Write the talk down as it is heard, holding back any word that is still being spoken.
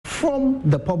from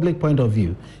the public point of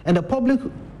view. And the public,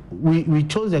 we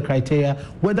chose the criteria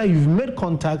whether you've made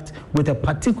contact with a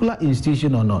particular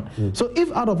institution or not. So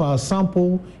if out of our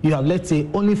sample, you have, let's say,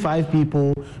 only 5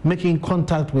 people making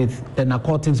contact with the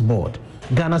Narcotics Board,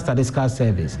 Ghana Statistical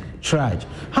Service, TRAJ,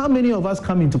 how many of us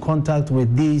come into contact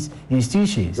with these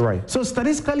institutions? Right. So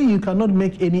statistically, you cannot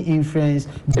make any inference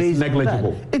based on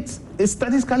that. It's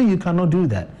statistically, you cannot do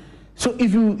that. So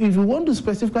if you want to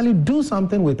specifically do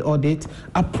something with audit,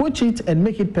 approach it and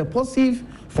make it purposive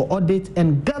for audit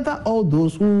and gather all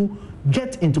those who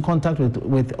get into contact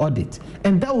with audit.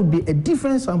 And that would be a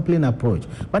different sampling approach.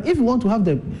 But if you want to have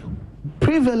the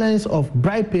prevalence of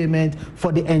bribe payment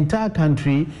for the entire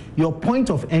country, your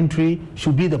point of entry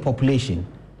should be the population,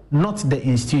 not the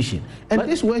institution. And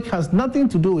this work has nothing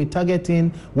to do with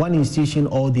targeting one institution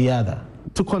or the other.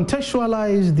 To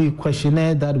contextualize the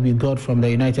questionnaire that we got from the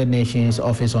United Nations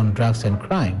Office on Drugs and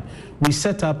Crime, we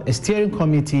set up a steering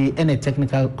committee and a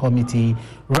technical committee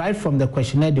right from the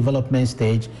questionnaire development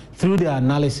stage through the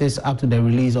analysis up to the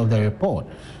release of the report.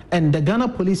 And the Ghana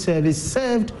Police Service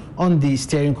served on the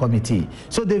steering committee.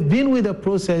 So they've been with the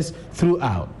process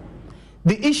throughout.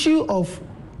 The issue of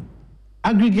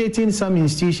aggregating some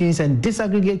institutions and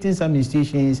disaggregating some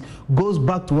institutions goes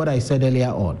back to what I said earlier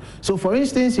on. So for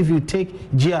instance, if you take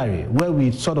GRA, where we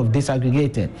sort of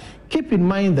disaggregated, keep in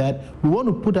mind that we want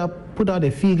to put out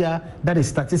a figure that is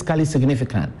statistically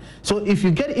significant. So if you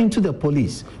get into the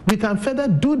police, we can further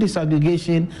do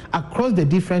disaggregation across the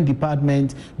different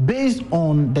departments based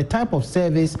on the type of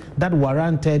service that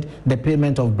warranted the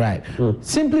payment of bribe.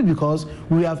 Simply because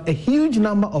we have a huge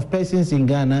number of persons in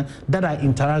Ghana that are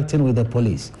interacting with the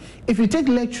police. If you take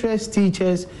lecturers,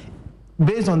 teachers,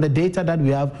 based on the data that we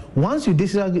have, once you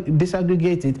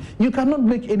disaggregate it, you cannot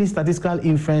make any statistical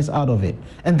inference out of it.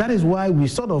 And that is why we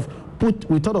sort of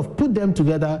put them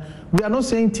together. We are not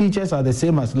saying teachers are the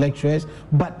same as lecturers,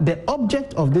 but the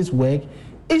object of this work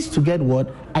is to get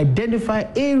what? Identify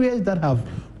areas that have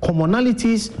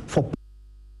commonalities for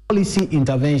policy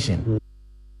intervention.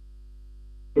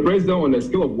 President, on a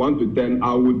scale of 1 to 10,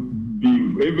 I would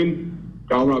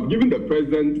have given the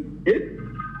president 8.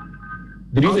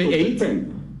 Did you say 8?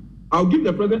 10. I'll give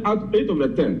the president 8 of the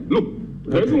 10. Look,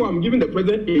 the reason why I'm giving the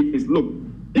president 8 is, look,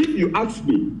 if you ask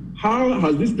me, how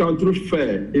has this country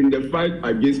fared in the fight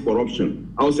against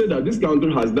corruption? I'll say that this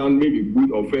country has done maybe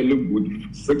good or fairly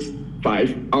good, 6,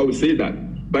 5. I will say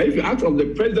that. But if you ask of the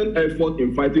president's effort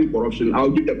in fighting corruption,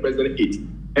 I'll give the president 8.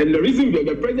 And the reason being,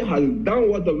 the president has done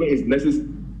whatever is necessary.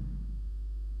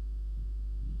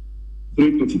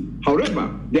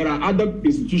 However, there are other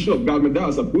institutions of government that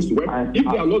are supposed to work. If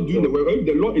they are not doing the work, if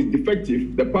the law is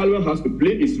defective, the parliament has to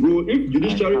play its role. If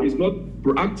judiciary is not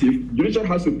proactive, judiciary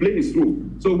has to play its role.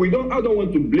 So I don't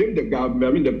want to blame the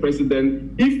government, the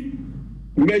president, if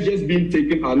measures being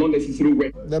taken are not necessary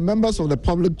work. The members of the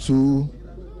public too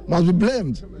must be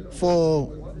blamed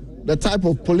for the type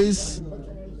of police,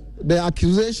 the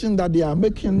accusation that they are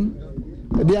making.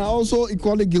 They are also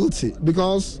equally guilty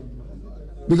because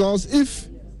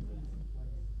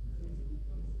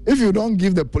if you don't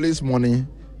give the police money,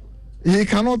 he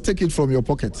cannot take it from your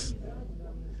pocket.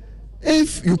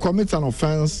 If you commit an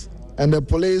offense and the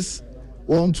police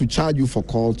want to charge you for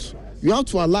court, you have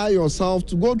to allow yourself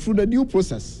to go through the due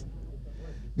process.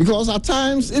 Because at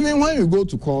times, even when you go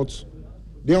to court,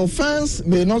 the offense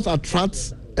may not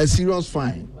attract a serious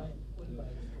fine.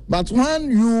 But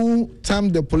when you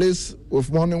tempt the police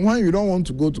with money, when you don't want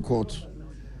to go to court,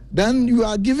 then you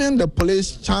are giving the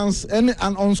police chance, an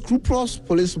unscrupulous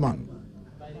policeman,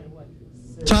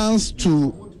 chance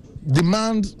to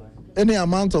demand any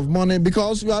amount of money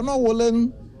because you are not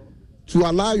willing to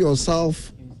allow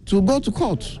yourself to go to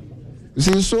court. You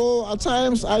see, so at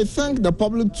times I think the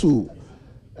public too,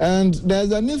 and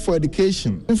there's a need for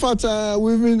education. In fact,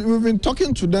 we've been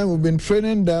talking to them, we've been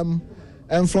training them,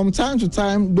 and from time to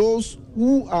time, those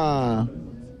who are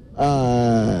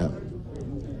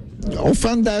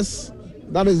offenders,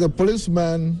 that is the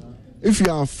policeman, if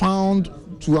you are found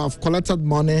to have collected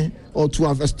money or to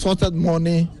have extorted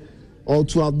money or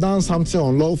to have done something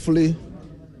unlawfully,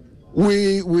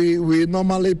 we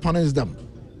normally punish them.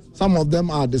 Some of them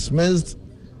are dismissed.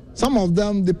 Some of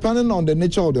them, depending on the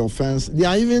nature of the offense, they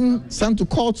are even sent to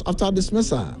court after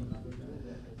dismissal.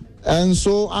 And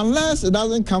so unless it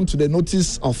doesn't come to the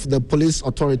notice of the police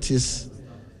authorities,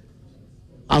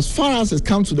 as far as it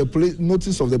comes to the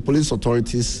notice of the police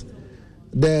authorities,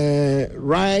 the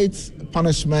right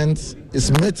punishment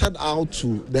is meted out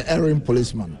to the erring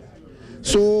policeman.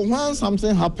 So when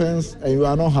something happens and you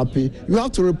are not happy, you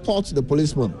have to report to the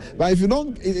policeman. But if you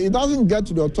don't, it doesn't get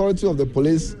to the authority of the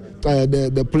police,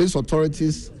 the police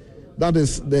authorities, that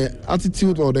is the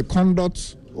attitude or the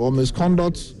conduct or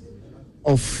misconduct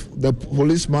of the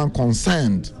policeman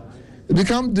concerned, it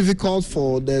becomes difficult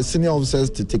for the senior officers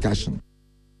to take action.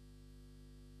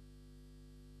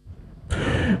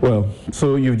 Well,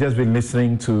 so you've just been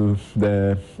listening to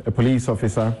a police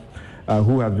officer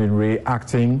who has been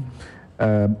reacting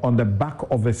on the back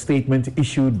of a statement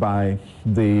issued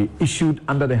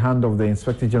under the hand of the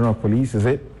Inspector General of Police, is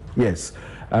it? Yes.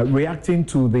 Reacting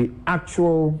to the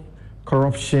actual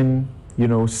corruption,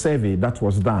 survey that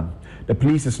was done. The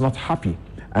police is not happy.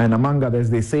 And among others,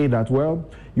 they say that, well,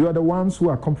 you are the ones who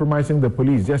are compromising the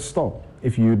police. Just stop.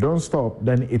 If you don't stop,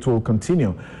 then it will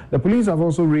continue. The police have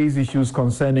also raised issues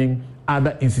concerning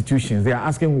other institutions. They are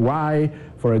asking why,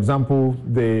 for example,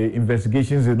 the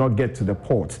investigations did not get to the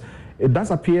port. It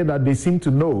does appear that they seem to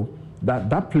know that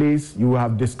that place you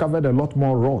have discovered a lot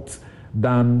more rot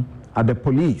than at the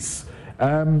police.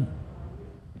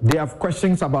 They have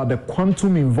questions about the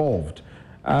quantum involved.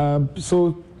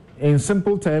 So in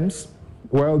simple terms,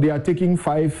 well, they are taking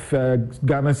 5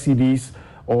 Ghana cedis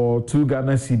or 2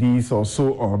 Ghana cedis or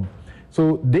so on.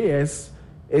 So theirs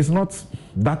is not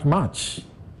that much.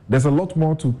 There's a lot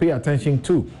more to pay attention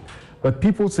to. But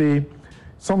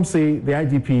some say the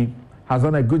IGP has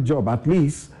done a good job, at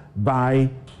least by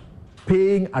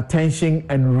paying attention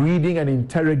and reading and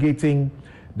interrogating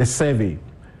the survey.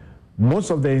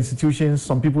 Most of the institutions,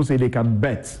 some people say they can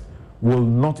bet, will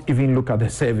not even look at the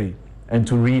survey and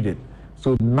to read it.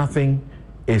 So nothing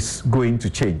is going to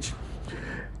change.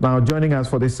 Now, joining us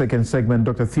for this second segment,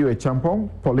 Dr. Theo Acheampong,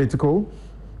 political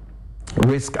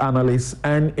risk analyst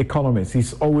and economist.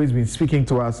 He's always been speaking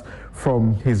to us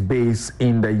from his base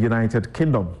in the United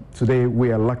Kingdom. Today,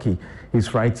 we are lucky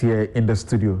he's right here in the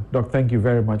studio. Doc, thank you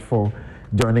very much for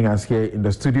joining us here in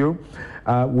the studio.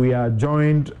 We are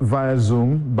joined via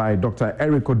Zoom by Dr.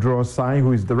 Eric Oduro-Osai,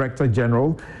 who is Director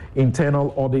General,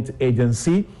 Internal Audit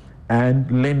Agency, and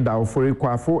Linda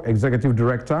Ofori-Kwafo, Executive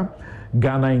Director,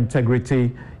 Ghana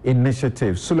Integrity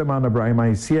Initiative. Suleiman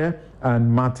Ibrahima is here, and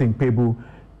Martin Pebu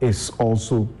is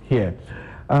also here.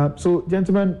 So,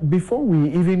 gentlemen, before we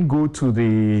even go to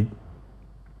the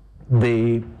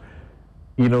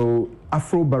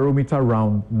Afrobarometer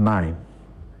round 9,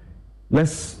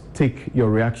 let's take your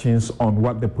reactions on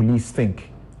what the police think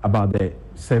about the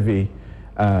survey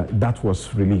that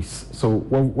was released. So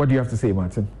what do you have to say,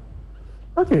 Martin?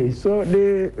 Okay, so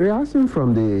the reaction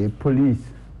from the police,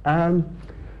 I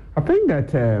think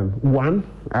that, one,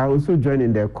 I also joined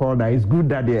in the call that it's good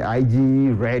that the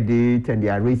IG read it and they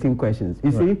are raising questions.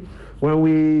 You see, when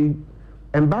we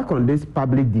embark on this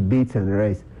public debates and the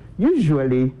rest,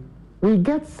 usually we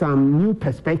get some new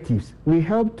perspectives. We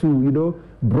help to,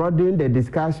 broaden the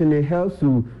discussion. It helps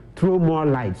to throw more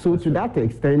light. So to that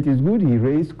extent, it's good he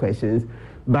raised questions,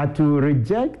 but to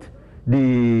reject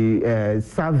the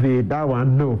survey, that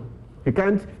one, no. You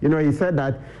can't, he said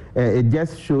that it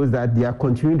just shows that they are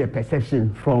continuing the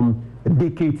perception from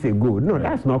decades ago. No,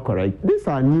 that's not correct. These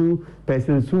are new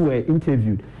persons who were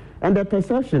interviewed. And the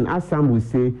perception, as some would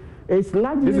say, it's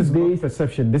largely based... This is not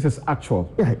perception, this is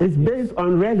actual. Yeah, it's based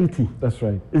on reality. That's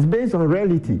right. It's based on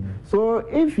reality. So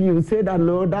if you say that,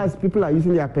 no, that's people are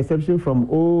using their perception from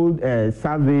old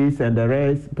surveys and the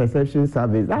rest, perception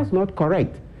surveys, that's not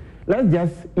correct. Let's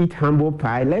just eat humble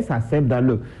pie. Let's accept that,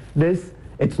 look,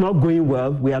 it's not going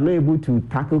well. We are not able to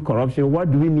tackle corruption.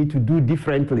 What do we need to do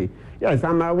differently? Yes,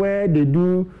 I'm aware they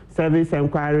do service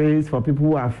inquiries for people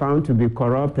who are found to be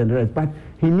corrupt and the rest, but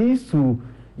he needs to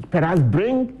perhaps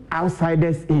bring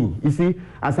outsiders in. You see,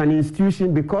 as an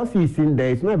institution, because he's in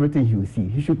there, it's not everything he will see.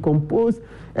 He should compose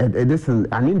an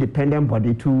independent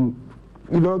body to,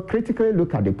 critically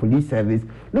look at the police service,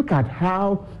 look at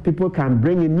how people can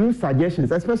bring in new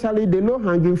suggestions, especially the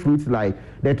low-hanging fruits like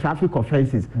the traffic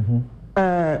offenses.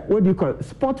 What do you call it?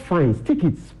 Spot fines,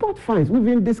 tickets, spot fines. We've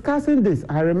been discussing this,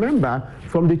 I remember,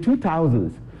 from the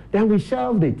 2000s. Then we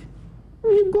shelved it.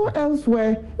 You go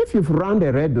elsewhere, if you've run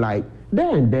the red light,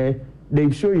 then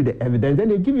they show you the evidence, then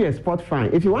they give you a spot fine.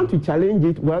 If you want to challenge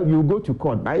it, well, you go to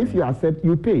court. But if you accept,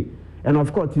 you pay. And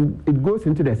of course, it goes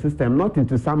into the system, not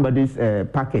into somebody's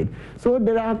packet. So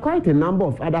there are quite a number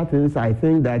of other things. I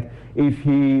think that if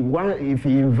he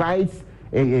invites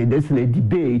a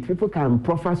debate, people can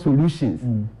proffer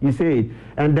solutions. You see,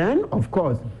 and then of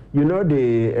course,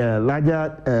 the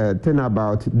larger thing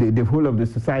about the whole of the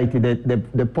society.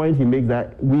 The point he makes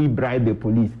that we bribe the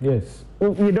police. Yes.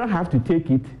 You don't have to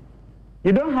take it.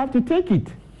 You don't have to take it.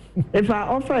 If I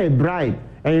offer a bribe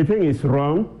and you think it's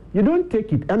wrong, you don't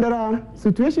take it. And there are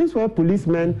situations where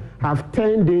policemen have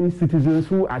turned in citizens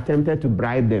who attempted to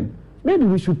bribe them. Maybe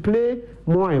we should play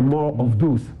more and more of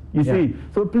those. You see,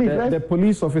 so please. The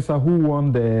police officer who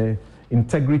won the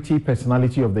Integrity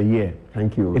Personality of the Year.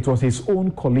 Thank you. It was his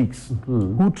own colleagues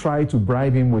who tried to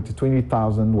bribe him with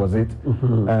 20,000, was it,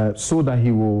 so that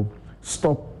he will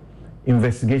stop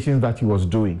investigations that he was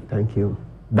doing. Thank you.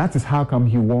 That is how come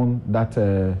he won that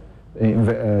the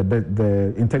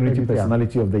Integrity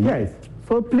Personality of the Year. Yes.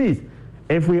 So please,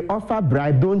 if we offer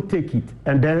bribe, don't take it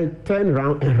and then turn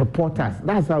around and report us.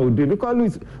 That's how we do it.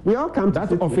 Because we all come to...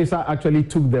 That officer actually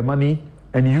took the money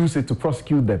and used it to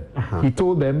prosecute them. He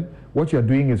told them, what you're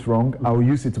doing is wrong, I will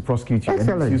use it to prosecute you.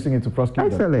 Excellent. And he's using it to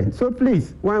prosecute them. Excellent. So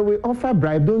please, when we offer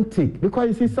bribe, don't take. Because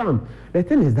you see, Sam, the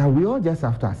thing is that we all just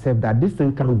have to accept that this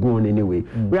thing can't go on anyway.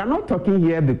 We are not talking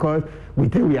here because we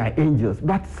think we are angels,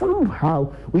 but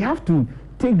somehow we have to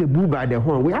take the bull by the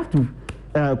horn. We have to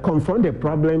confront the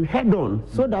problem head on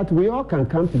so that we all can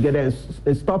come together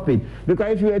and stop it.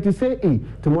 Because if you were to say, hey,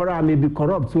 tomorrow I may be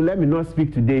corrupt, so let me not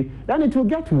speak today, then it will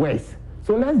get worse.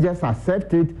 So let's just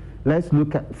accept it. Let's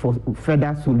look for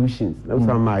further solutions. Those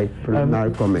are my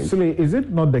preliminary comments. Sule, is it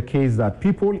not the case that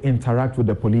people interact with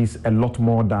the police a lot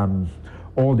more than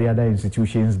all the other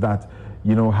institutions that,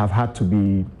 you know, have had to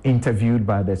be interviewed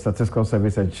by the Statistical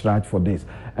Service and charged for this?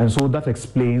 And so that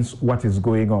explains what is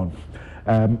going on.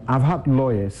 I've had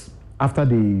lawyers, after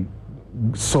they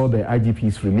saw the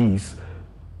IGP's release,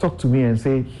 talk to me and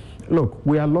say, look,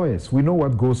 we are lawyers. We know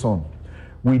what goes on.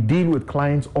 We deal with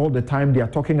clients all the time. They are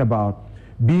talking about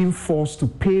being forced to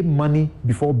pay money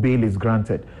before bail is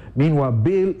granted. Meanwhile,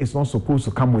 bail is not supposed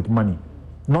to come with money,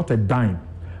 not a dime,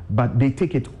 but they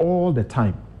take it all the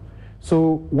time.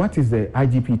 So what is the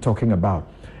IGP talking about?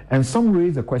 And some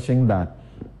raise the question that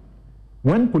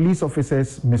when police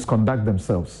officers misconduct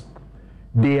themselves,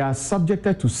 they are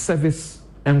subjected to service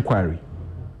inquiry.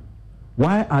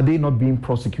 Why are they not being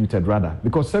prosecuted rather?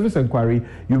 Because service inquiry,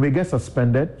 you may get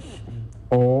suspended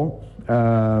or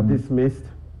dismissed.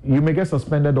 You may get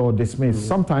suspended or dismissed.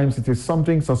 Sometimes it is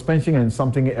something, suspension and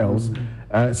something else,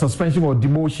 suspension or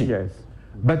demotion. Yes.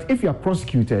 But if you are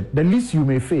prosecuted, the least you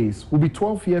may face will be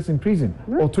 12 years in prison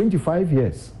or 25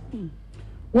 years.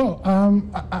 Well,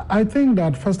 I think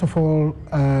that, first of all,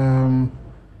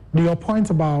 your point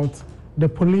about the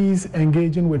police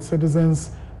engaging with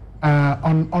citizens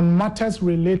on matters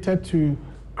related to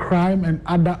crime and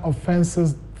other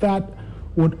offenses that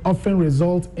would often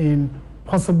result in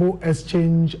possible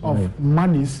exchange of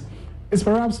monies is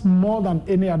perhaps more than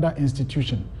any other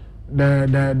institution.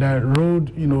 The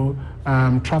road,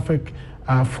 traffic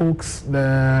folks,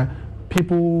 the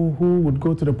people who would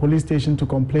go to the police station to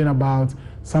complain about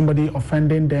somebody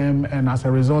offending them, and as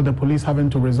a result, the police having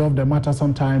to resolve the matter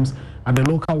sometimes at the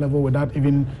local level without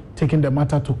even taking the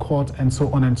matter to court, and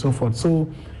so on and so forth. So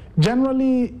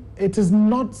generally, it is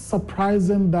not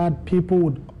surprising that people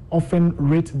would often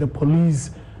rate the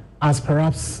police as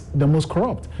perhaps the most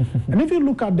corrupt. And if you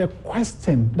look at the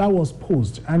question that was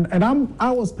posed, and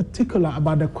I was particular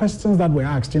about the questions that were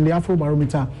asked in the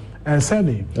Afrobarometer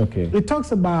survey. Okay. It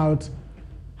talks about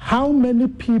how many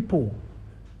people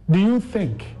do you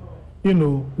think,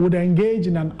 would engage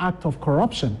in an act of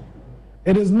corruption?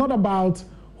 It is not about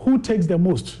who takes the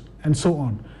most and so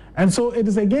on. And so it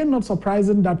is again not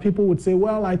surprising that people would say,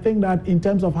 well, I think that in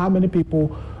terms of how many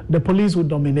people the police would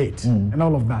dominate and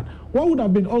all of that. What would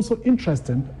have been also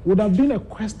interesting would have been a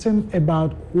question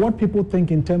about what people think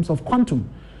in terms of quantum.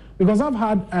 Because I've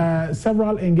had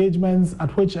several engagements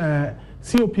at which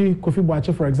COP Kofi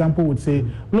Boakye, for example, would say,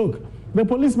 look, the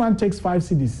policeman takes 5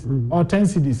 cedis or 10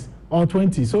 cedis or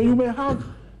 20. So you may have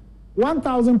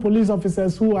 1,000 police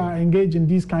officers who are engaged in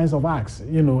these kinds of acts,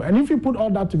 and if you put all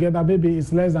that together, maybe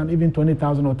it's less than even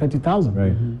 20,000 or 30,000.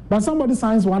 Right. But somebody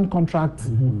signs one contract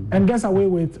and gets away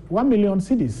with 1 million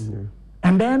cedis.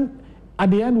 And then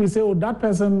at the end, we say, oh, that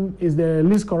person is the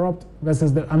least corrupt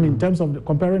versus in terms of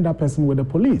comparing that person with the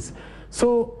police.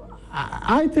 So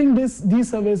I think these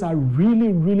surveys are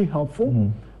really, really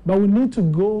helpful, but we need to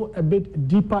go a bit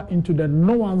deeper into the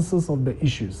nuances of the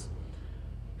issues.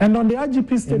 And on the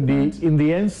IGP statement... In the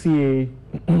NCA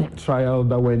trial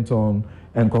that went on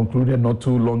and concluded not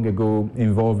too long ago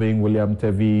involving William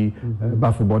Tevi,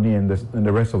 Bafuboni and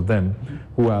the rest of them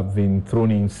who have been thrown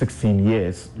in 16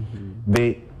 years,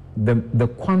 the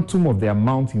quantum of the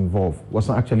amount involved was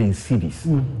not actually in cedis.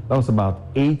 That was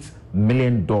about $8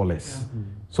 million.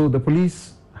 So the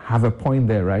police have a point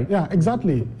there, right? Yeah,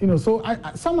 exactly. So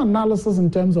some analysis in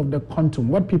terms of the quantum,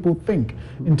 what people think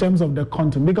in terms of the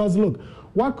quantum. Because look,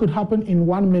 what could happen in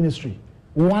one ministry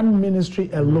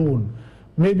alone,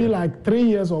 maybe like 3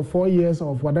 years or 4 years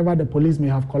of whatever the police may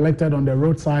have collected on the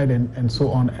roadside and so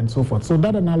on and so forth. So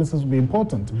that analysis will be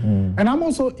important. And I'm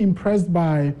also impressed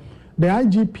by the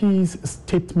IGP's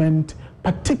statement,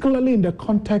 particularly in the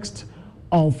context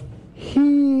of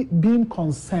he being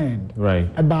concerned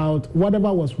about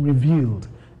whatever was revealed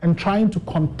and trying to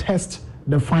contest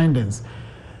the findings.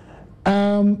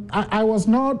 I was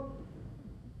not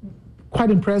quite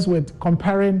impressed with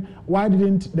comparing why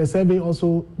didn't the survey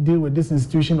also deal with this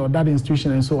institution or that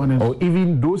institution and so on. Or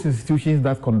even those institutions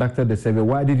that conducted the survey,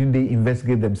 why didn't they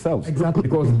investigate themselves? Exactly.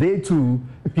 Because they too,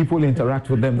 people interact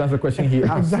with them. That's the question he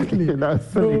asked. Exactly. That's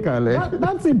cynical.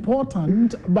 That's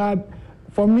important, but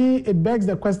for me, it begs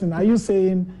the question, are you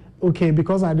saying, okay,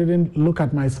 because I didn't look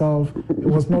at myself, it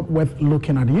was not worth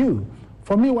looking at you?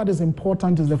 For me, what is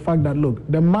important is the fact that, look,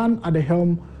 the man at the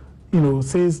helm,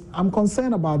 says, I'm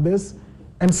concerned about this,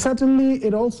 and certainly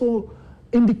it also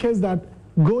indicates that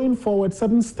going forward,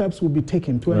 certain steps will be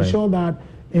taken to ensure that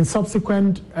in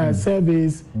subsequent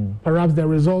surveys, perhaps the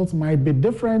results might be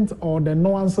different or the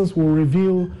nuances will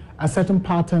reveal a certain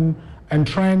pattern and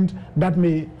trend that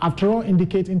may, after all,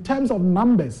 indicate in terms of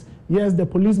numbers, yes, the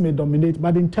police may dominate,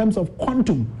 but in terms of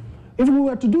quantum, if we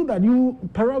were to do that,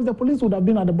 perhaps the police would have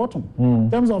been at the bottom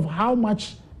in terms of how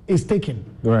much is taken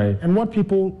and what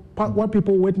people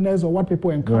witness or what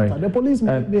people encounter. The police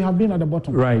they have been at the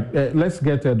bottom. Let's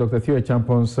get Dr. Theo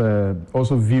Achampon's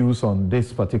also views on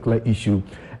this particular issue.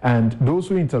 And those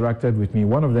who interacted with me,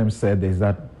 one of them said is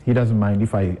that he doesn't mind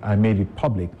if I made it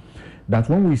public, that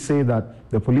when we say that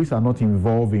the police are not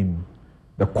involved in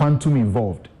the quantum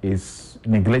involved is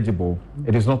negligible,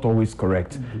 it is not always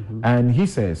correct. And he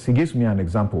gives me an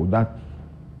example that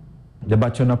the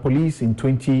Bachona police in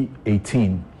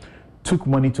 2018 took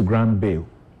money to grant bail.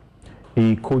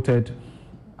 He quoted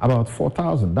about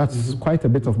 4,000. That's quite a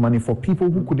bit of money for people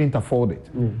who couldn't afford it.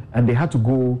 And they had to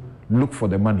go look for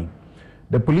the money.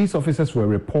 The police officers were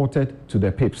reported to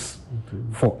the PIPs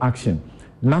for action.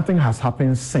 Nothing has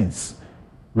happened since,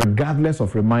 regardless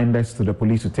of reminders to the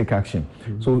police to take action.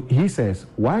 So he says,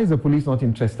 why is the police not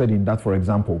interested in that, for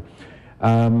example?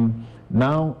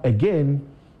 Now, again,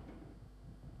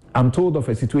 I'm told of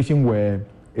a situation where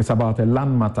it's about a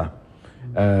land matter,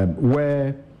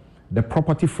 where the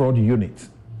property fraud unit,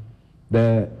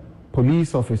 the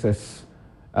police officers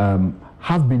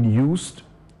have been used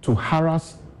to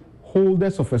harass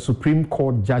holders of a Supreme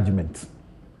Court judgment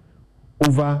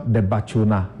over the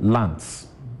Bachona lands.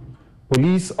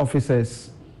 Police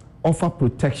officers offer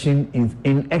protection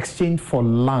in exchange for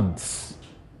lands.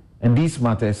 And these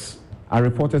matters are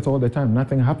reported all the time.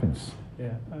 Nothing happens.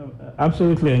 Yeah,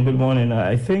 absolutely, and good morning.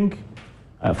 I think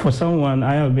for someone,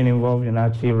 I have been involved in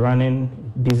actually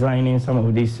designing some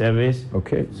of these surveys.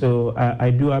 Okay. So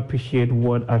I do appreciate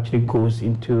what actually goes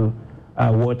into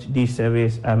what these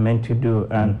surveys are meant to do.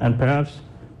 And perhaps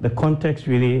the context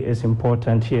really is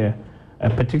important here,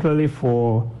 particularly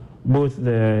for both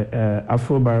the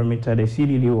Afrobarometer, the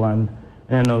CDD one,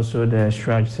 and also the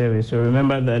STRAJ survey. So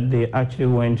remember that they actually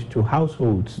went to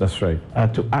households. That's right.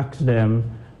 To ask them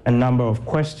a number of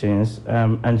questions.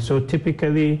 And so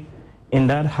typically in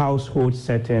that household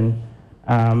setting,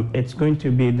 it's going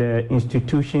to be the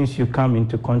institutions you come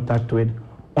into contact with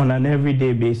on an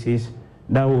everyday basis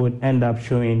that would end up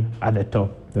showing at the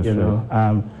top. That's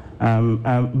right.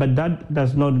 But that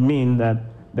does not mean that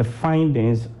the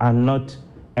findings are not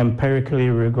empirically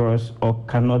rigorous or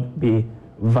cannot be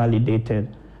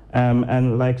validated.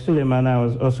 And like Suleiman, I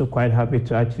was also quite happy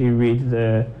to actually read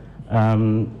the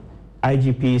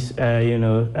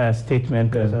IGP's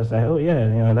statement, because I was like, oh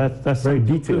yeah, that's very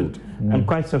detailed and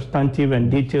quite substantive and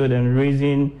detailed, and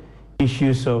raising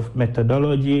issues of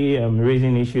methodology,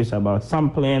 raising issues about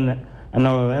sampling and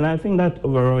all. And I think that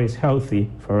overall is healthy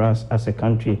for us as a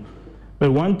country.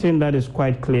 But one thing that is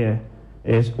quite clear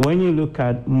is when you look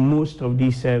at most of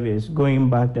these surveys going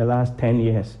back the last 10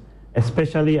 years,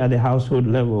 especially at the household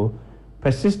level,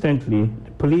 persistently,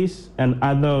 the police and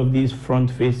other of these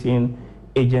front-facing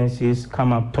agencies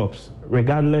come up tops,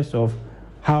 regardless of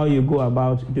how you go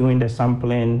about doing the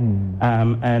sampling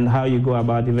and how you go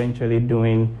about eventually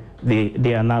doing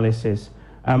the analysis.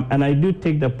 And I do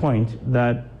take the point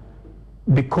that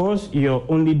because you're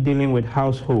only dealing with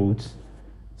households,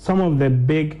 some of the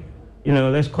big,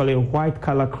 let's call it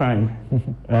white-collar crime,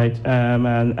 right?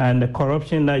 And the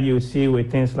corruption that you see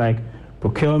with things like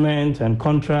procurement and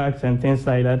contracts and things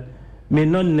like that may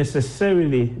not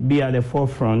necessarily be at the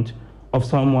forefront of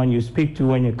someone you speak to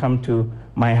when you come to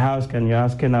my house and you're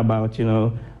asking about,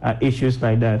 issues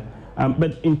like that.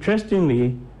 But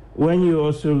interestingly, when you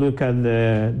also look at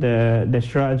the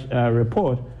STRAJ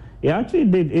report, it actually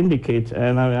did indicate,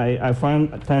 and I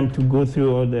found time to go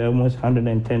through all the almost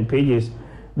 110 pages,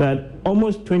 that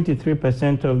almost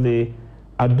 23% of the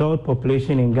adult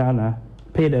population in Ghana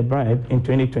paid a bribe in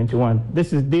 2021.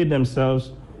 This is they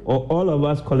themselves, or all of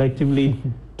us collectively,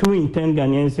 2 in 10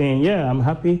 Ghanaians saying, yeah, I'm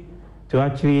happy to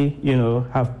actually,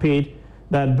 have paid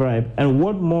that bribe. And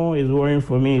what more is worrying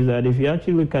for me is that if you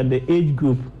actually look at the age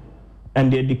group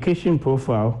and the education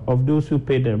profile of those who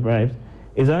paid their bribes,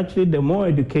 is actually the more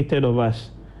educated of us.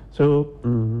 So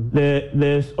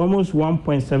there's almost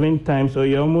 1.7 times, or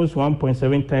you're almost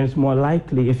 1.7 times more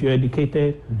likely if you're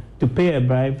educated to pay a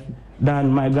bribe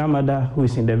than my grandmother who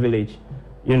is in the village,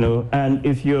 And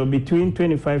if you're between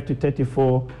 25 to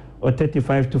 34 or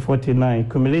 35 to 49,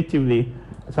 cumulatively,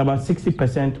 it's about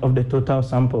 60% of the total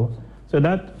sample. So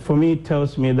that, for me,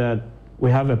 tells me that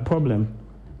we have a problem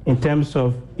in terms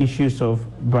of issues of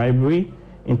bribery,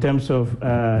 in terms of,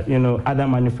 other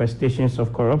manifestations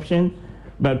of corruption.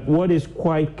 But what is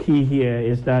quite key here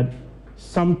is that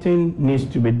something needs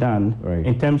to be done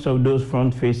in terms of those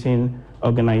front-facing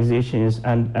organizations,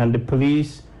 and the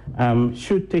police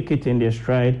should take it in their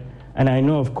stride. And I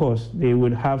know, of course, they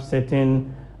would have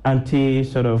certain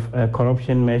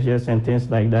corruption measures and things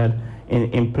like that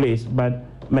in place. But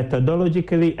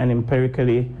methodologically and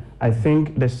empirically, I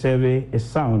think the survey is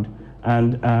sound,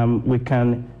 and we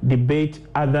can debate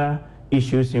other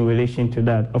issues in relation to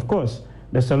that. Of course,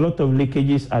 there's a lot of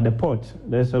leakages at the port.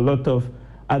 There's a lot of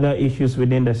other issues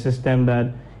within the system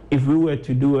that if we were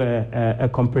to do a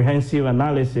comprehensive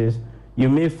analysis, you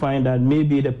may find that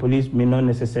maybe the police may not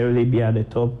necessarily be at the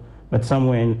top, but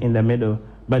somewhere in the middle.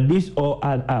 But these all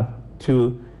add up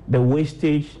to the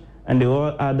wastage, and they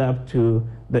all add up to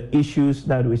the issues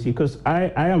that we see. Because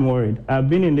I am worried. I've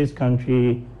been in this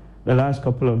country the last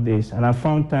couple of days, and I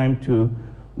found time to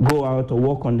go out or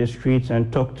walk on the streets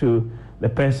and talk to the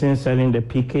person selling the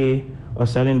PK or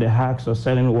selling the hacks or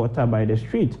selling water by the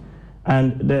street.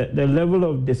 And the level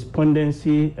of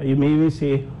despondency, you may even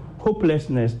say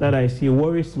hopelessness, that I see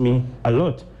worries me a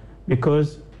lot,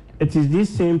 because it is these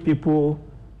same people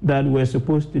that we're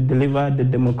supposed to deliver the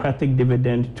democratic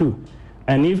dividend to.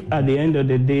 And if at the end of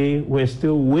the day we're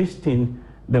still wasting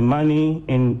the money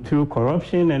through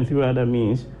corruption and through other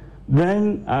means,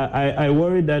 then I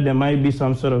worry that there might be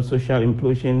some sort of social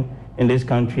implosion in this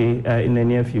country in the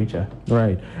near future.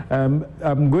 Right.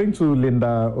 I'm going to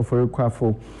Linda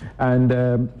Oforu-Kwafo,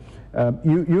 and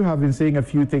you have been saying a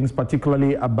few things,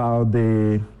 particularly about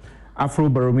the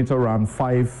Afrobarometer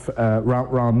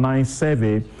round 9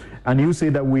 survey, and you say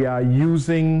that we are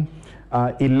using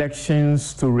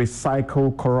elections to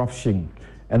recycle corruption,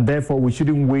 and therefore we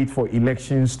shouldn't wait for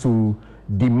elections to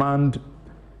demand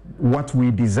what we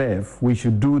deserve. We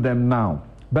should do them now.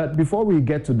 But before we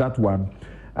get to that one,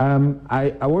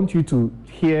 I want you to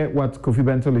hear what Kofi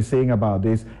Bentil is saying about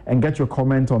this and get your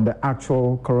comment on the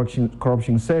actual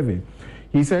corruption survey.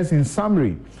 He says, in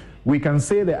summary, we can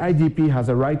say the IGP has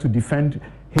a right to defend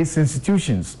his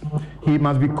institutions. He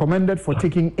must be commended for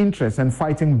taking interest and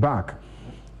fighting back,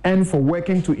 and for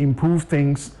working to improve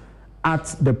things at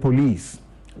the police.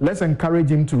 Let's encourage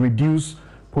him to reduce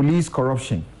police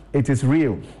corruption. It is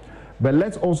real. But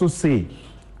let's also say,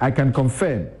 I can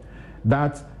confirm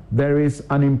that there is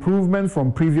an improvement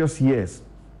from previous years.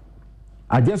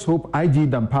 I just hope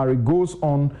IG Dampare goes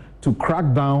on to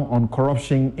crack down on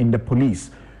corruption in the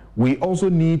police. We also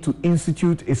need to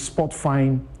institute a spot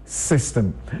fine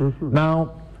system.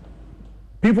 Now,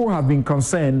 people have been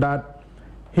concerned that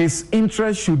his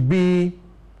interest should be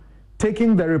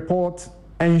taking the report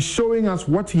and showing us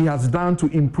what he has done to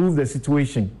improve the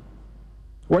situation.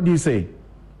 What do you say?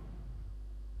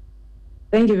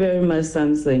 Thank you very much,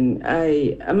 Samson.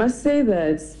 I must say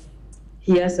that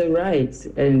he has a right,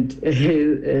 and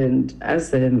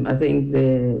as I think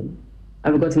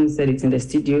I've gotten said it in the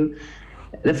studio,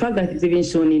 the fact that he's even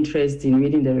shown interest in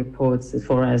reading the reports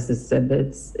for us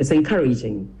is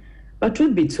encouraging. But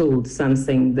truth be told,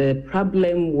 Samson, the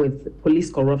problem with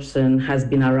police corruption has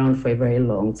been around for a very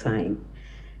long time.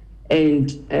 And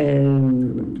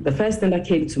the first thing that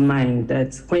came to mind,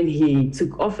 that when he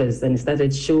took office and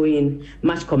started showing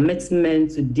much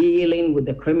commitment to dealing with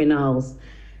the criminals,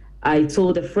 I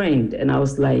told a friend, and I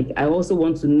was like, I also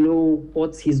want to know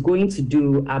what he's going to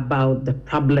do about the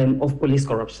problem of police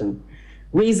corruption.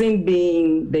 Reason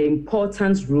being the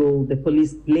important role the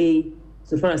police play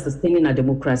so far as sustaining our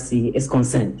democracy is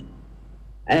concerned.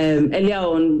 Earlier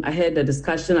on, I had a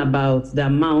discussion about the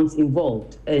amount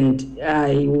involved, and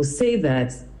I will say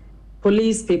that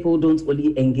police people don't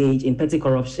only engage in petty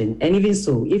corruption. And even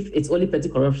so, if it's only petty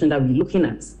corruption that we're looking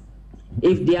at,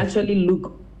 if they actually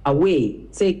look away,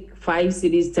 take 5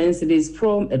 cities, 10 cities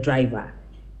from a driver,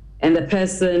 and the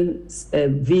person's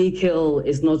vehicle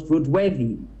is not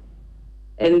roadworthy,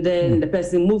 and then the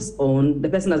person moves on, the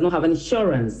person does not have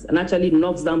insurance and actually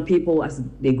knocks down people as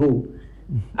they go.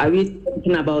 Are we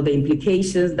talking about the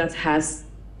implications that has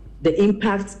the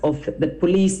impact of the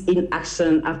police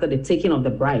inaction after the taking of the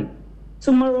bribe?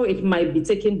 Tomorrow, it might be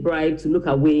taking bribe to look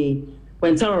away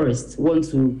when terrorists want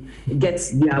to get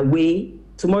their way.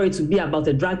 Tomorrow, it will be about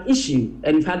a drug issue.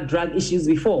 And we've had drug issues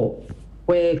before,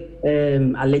 where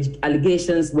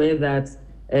allegations were that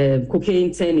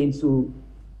cocaine turned into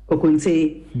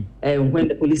coconte when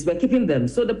the police were keeping them.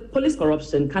 So the police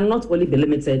corruption cannot only be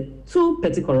limited to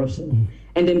petty corruption.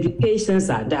 And the implications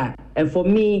are that. And for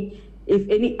me, if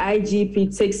any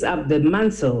IGP takes up the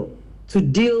mantle to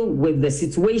deal with the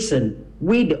situation,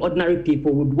 we, the ordinary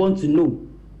people, would want to know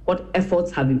what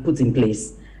efforts have been put in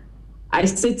place. I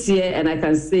sit here and I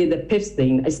can say the PIPS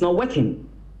thing is not working.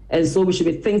 And so we should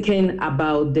be thinking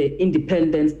about the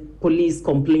Independent Police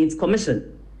Complaints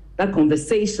Commission. That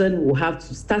conversation will have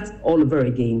to start all over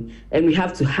again. And we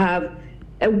have to have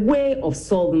a way of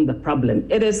solving the problem.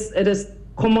 It is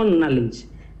common knowledge.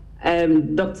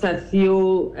 Dr.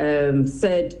 Theo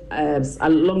said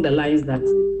along the lines that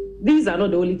these are not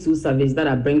the only two surveys that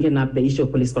are bringing up the issue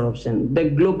of police corruption.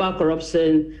 The Global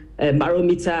Corruption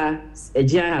Barometer,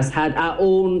 GI has had our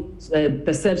own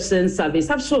perception surveys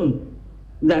have shown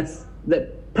that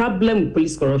the problem with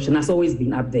police corruption has always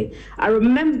been up there. I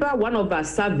remember one of our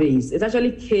surveys, it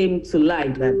actually came to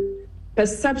light that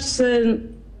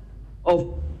perception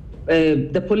of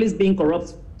the police being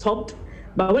corrupt topped,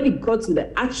 but when it got to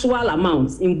the actual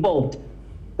amounts involved,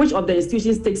 which of the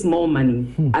institutions takes more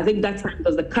money? I think that time it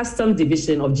was the Customs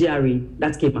Division of GRA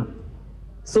that came up.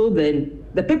 So then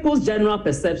the people's general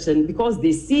perception, because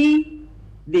they see,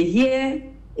 they hear,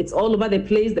 it's all over the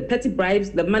place, the petty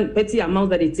bribes, the petty amounts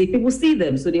that they take, people see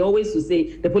them. So they always will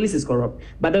say the police is corrupt.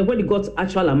 But then when it got to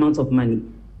actual amount of money,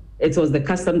 it was the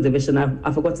Customs Division,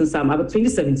 I've forgotten some, about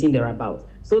 2017 thereabout.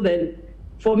 So then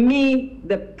for me,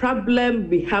 the problem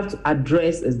we have to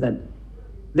address is that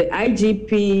the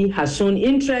IGP has shown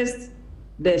interest.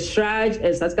 The SHRAJ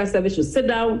and Statistical Service should sit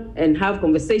down and have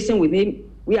conversation with him.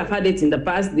 We have had it in the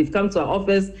past. They've come to our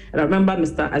office. And I remember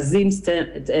Mr. Azim's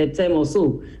term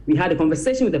also. We had a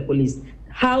conversation with the police.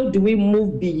 How do we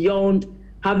move beyond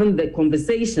having the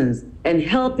conversations and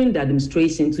helping the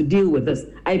administration to deal with this?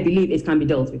 I believe it can be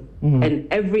dealt with. And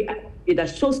it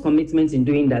that shows commitment in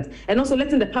doing that. And also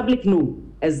letting the public know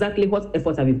exactly what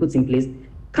efforts have been put in place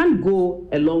can go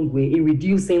a long way in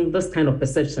reducing this kind of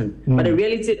perception. But the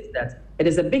reality is that it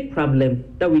is a big problem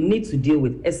that we need to deal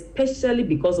with, especially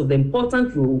because of the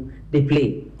important role they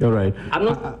play. All right. I'm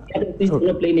not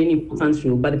playing any important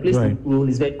role, but the police role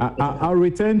is very important. I'll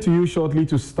return to you shortly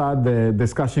to start the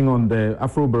discussion on the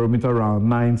Afrobarometer Round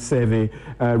 9 survey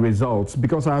results,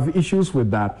 because I have issues with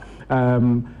that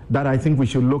that I think we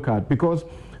should look at. Because,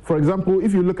 for example,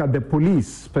 if you look at the police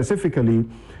specifically,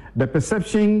 the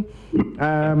perception,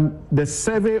 the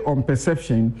survey on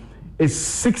perception is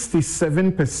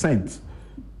 67%.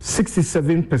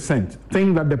 67%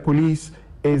 think that the police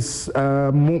is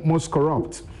most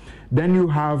corrupt. Then you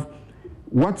have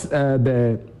what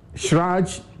the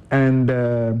SHRAJ and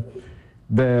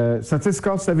the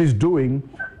Statistical Service doing,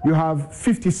 you have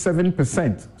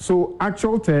 57%. So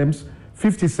actual terms,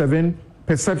 57,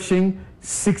 perception,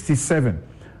 67.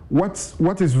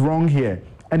 What is wrong here?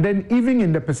 And then even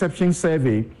in the perception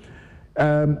survey,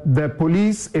 the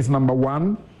police is number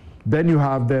 1. Then you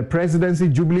have the Presidency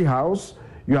Jubilee House,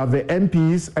 you have the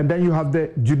MPs, and then you have the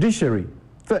judiciary,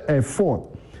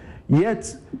 4th.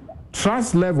 Yet,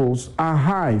 trust levels are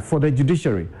high for the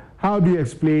judiciary. How do you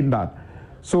explain that?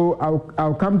 So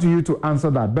I'll come to you to answer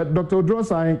that. But Dr.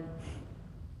 Oduro-Osai,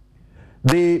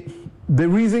 the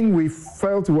reason we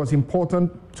felt it was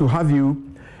important to have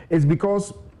you is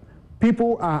because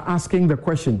people are asking the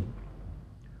question,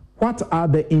 what are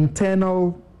the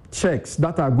internal checks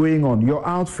that are going on, your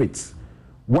outfits?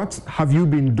 What have you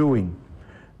been doing?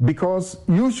 Because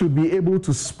you should be able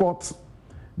to spot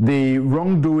the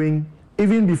wrongdoing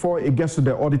even before it gets to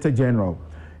the Auditor General.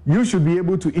 You should be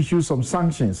able to issue some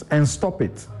sanctions and stop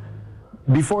it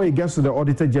before it gets to the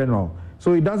Auditor General.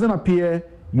 So it doesn't appear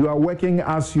you are working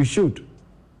as you should.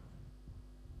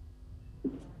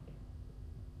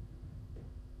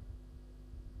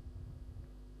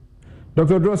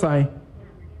 Dr. Oduro-Osai?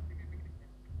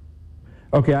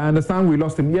 Okay, I understand we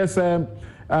lost him. Yes,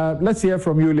 let's hear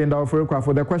from you, Linda Oforekwa,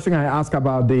 for the question I asked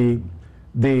about the,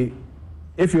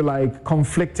 if you like,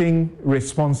 conflicting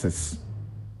responses.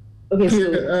 Okay,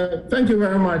 so thank you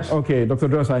very much. Okay, Dr.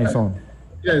 Oduro-Osai is on.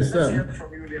 Yes, let's hear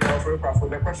from you, Linda Oforekwa, for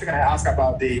the question I asked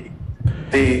about the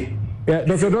yeah,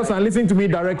 Dr. Oduro-Osai, listen to me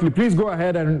directly. Please go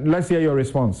ahead and let's hear your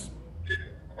response.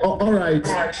 All right.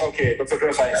 Okay, Dr.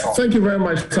 Oduro-Osai is on. Thank you very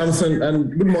much, Samson,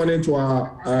 and good morning to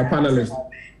our panelists.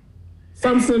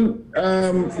 Samson,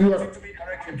 you are...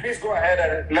 Please go ahead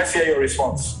and let's hear your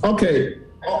response. Okay.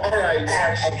 All right.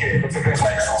 Okay.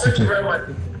 Thank you very much.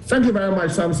 Thank you very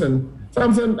much, Samson.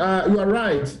 Samson, you are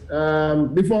right.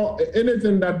 Before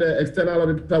anything that the external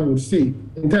auditor would see,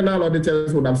 internal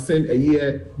auditors would have seen a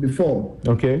year before.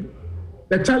 Okay.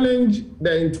 The challenge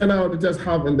the internal auditors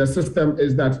have in the system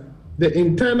is that the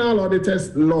internal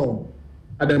auditors law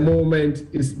at the moment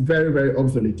is very, very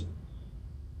obsolete.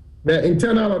 The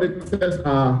internal auditors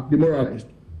are demoralized.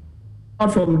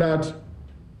 Apart from that,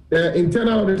 the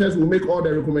internal auditors will make all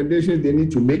the recommendations they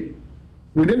need to make.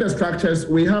 Within the structures,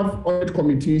 we have audit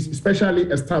committees, especially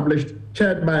established,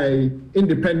 chaired by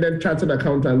independent chartered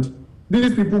accountants.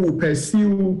 These people will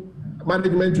pursue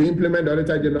management to implement the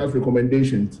Auditor General's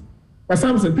recommendations. But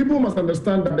Samson, people must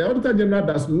understand that the Auditor General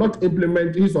does not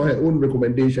implement his or her own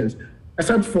recommendations,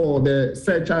 except for the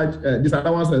surcharge,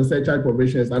 disallowance and surcharge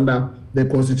provisions under the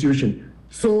Constitution.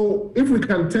 So if we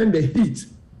can turn the heat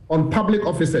on public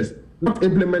officers not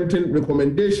implementing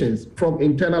recommendations from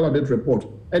internal audit report.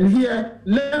 And here,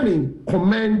 let me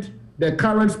commend the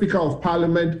current Speaker of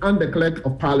Parliament and the Clerk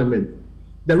of Parliament.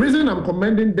 The reason I'm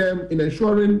commending them in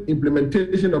ensuring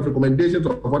implementation of recommendations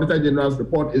of Auditor General's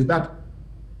report is that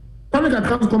Public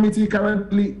Accounts Committee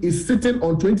currently is sitting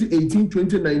on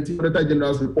 2018-2019 Auditor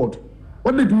General's report.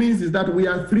 What it means is that we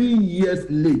are 3 years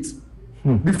late.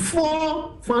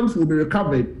 Before funds will be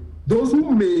recovered, those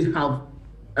who may have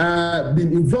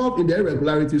been involved in the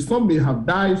irregularities, some may have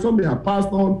died, some may have passed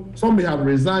on, some may have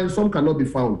resigned, some cannot be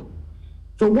found.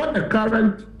 So what the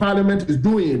current Parliament is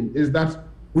doing is that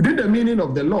within the meaning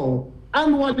of the law,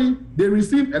 annually they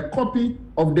receive a copy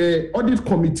of the Audit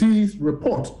Committee's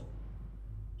report.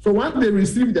 So once they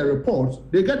receive the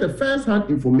report, they get the first-hand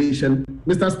information.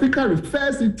 Mr. Speaker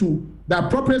refers it to the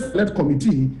appropriate select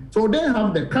committee, so they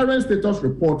have the current status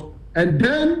report, and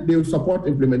then they will support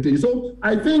implementation. So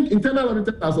I think internal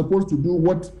auditors are supposed to do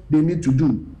what they need to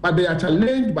do, but they are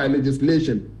challenged by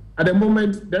legislation. At the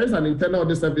moment, there is an internal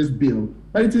audit service bill,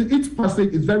 but each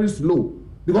passage is very slow.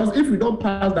 Because if we don't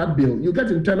pass that bill, you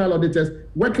get internal auditors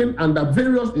working under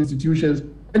various institutions,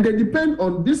 and they depend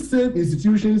on these same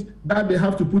institutions that they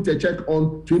have to put a check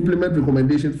on to implement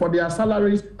recommendations for their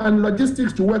salaries and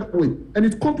logistics to work with. And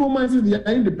it compromises their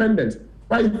independence.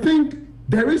 But I think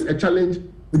there is a challenge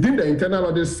within the internal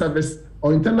audit service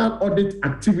or internal audit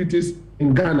activities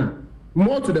in Ghana.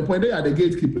 More to the point, they are the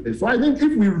gatekeepers. So I think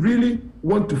if we really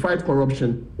want to fight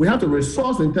corruption, we have to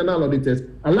resource internal auditors,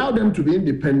 allow them to be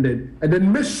independent, and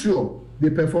then make sure they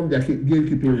perform their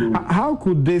gatekeeping role. How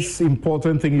could this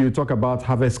important thing you talk about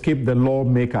have escaped the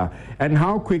lawmaker? And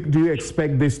how quick do you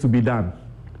expect this to be done?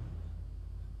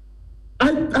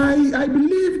 I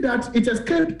believe that it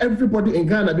escaped everybody in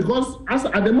Ghana because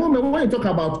at the moment when you talk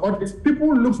about audits,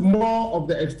 people look more of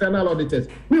the external auditors.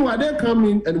 Meanwhile, they come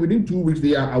in and within 2 weeks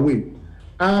they are away.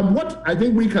 What I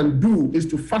think we can do is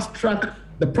to fast track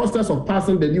the process of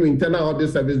passing the new internal audit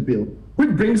service bill, which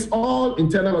brings all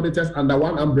internal auditors under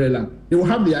one umbrella. They will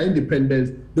have their independence,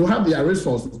 they will have their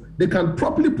resources. They can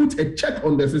properly put a check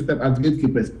on the system as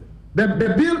gatekeepers.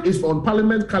 The bill is on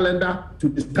Parliament calendar to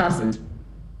discuss it.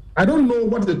 I don't know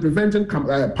what is preventing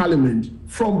Parliament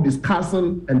from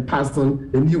discussing and passing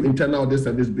the new internal audit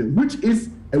service bill, which is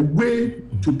a way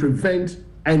to prevent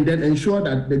and then ensure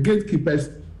that the gatekeepers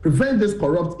prevent these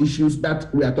corrupt issues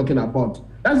that we are talking about.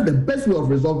 That's the best way of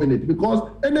resolving it, because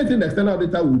anything the external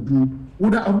auditor would do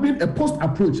would have been a post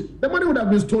approach. The money would have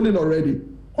been stolen already.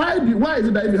 Why is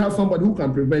it that if you have somebody who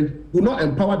can prevent, you not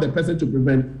empower the person to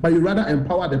prevent, but you rather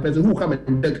empower the person who come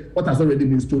and take what has already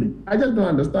been stolen? I just don't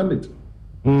understand it.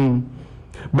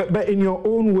 But in your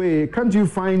own way, can't you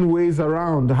find ways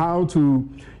around how to,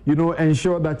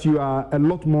 ensure that you are a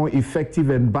lot more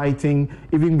effective and biting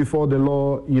even before the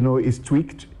law, is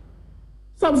tweaked?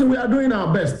 Something we are doing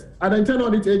our best. At the Internal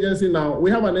Audit Agency now, we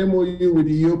have an MOU with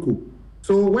the IOCO.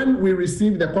 So when we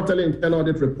receive the quarterly internal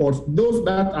audit reports, those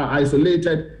that are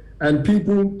isolated and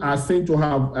people are seen to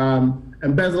have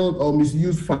embezzled or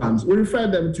misused funds, we refer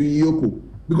them to IOCO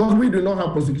because we do not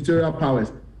have prosecutorial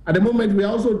powers. At the moment, we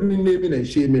are also doing naming and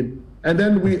shaming. And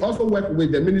then we also work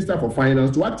with the Minister for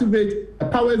Finance to activate the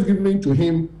powers given to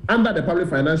him under the Public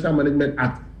Financial Management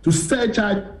Act to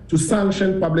surcharge, to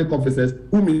sanction public officers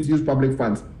who misuse public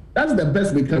funds. That's the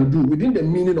best we can do within the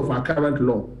meaning of our current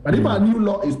law. But if our new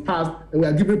law is passed and we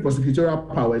are given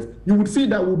prosecutorial powers, you would see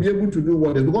that we'll be able to do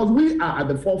what is, because we are at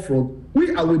the forefront.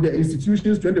 We are with the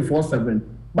institutions 24/7.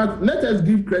 But let us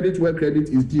give credit where credit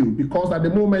is due, because at the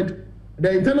moment,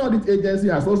 the Internal Audit Agency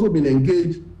has also been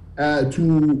engaged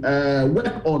to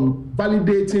work on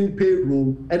validating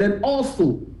payroll and then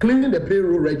also cleaning the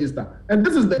payroll register. And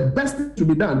this is the best to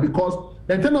be done because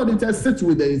the internal auditors sit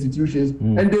with the institutions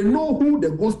and they know who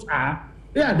the ghosts are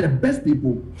They are the best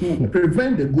people to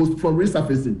prevent the ghost from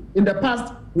resurfacing. In the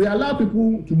past, we allow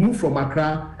people to move from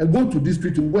Accra and go to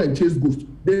district to go and chase ghosts.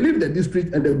 They leave the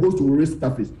district and the ghost will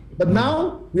resurface. But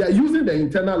now we are using the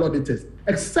internal auditors,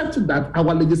 except that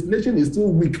our legislation is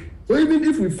still weak. So even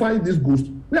if we find this ghost,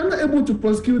 we are not able to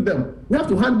prosecute them. We have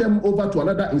to hand them over to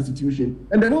another institution.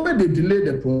 And the moment they delay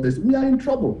the process, we are in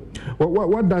trouble.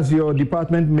 What does your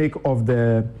department make of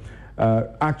the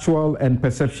actual and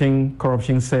perception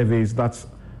corruption surveys that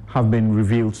have been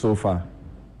revealed so far?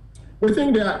 We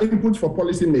think they are input for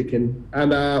policy making,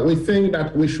 and we think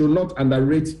that we should not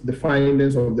underrate the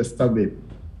findings of the survey.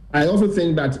 I also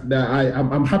think that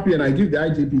I'm happy, and I give the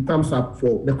IGP thumbs up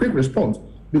for the quick response,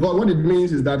 because what it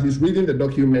means is that he's reading the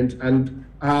document and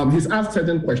he's asked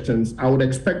certain questions. I would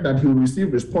expect that he will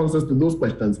receive responses to those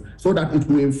questions so that it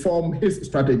will inform his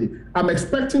strategy. I'm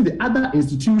expecting the other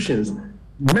institutions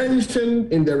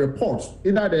mentioned in the report,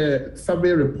 either the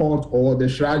survey report or the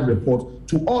Shraj report,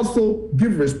 to also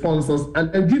give responses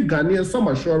and give Ghanaians some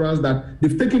assurance that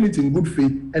they've taken it in good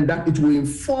faith and that it will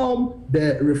inform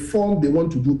the reform they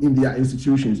want to do in their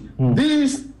institutions.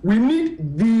 We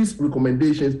need these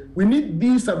recommendations. We need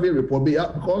these survey reports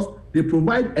because they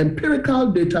provide empirical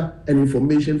data and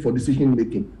information for decision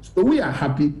making. So we are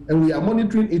happy and we are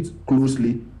monitoring it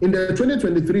closely. In the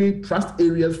 2023 trust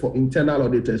areas for internal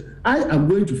auditors, I am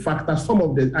going to factor some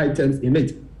of the items in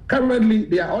it. Currently,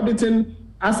 they are auditing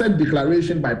asset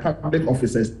declaration by public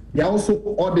officers. They are also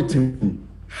auditing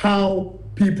how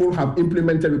people have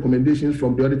implemented recommendations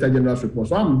from the Auditor General's report.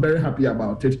 So I'm very happy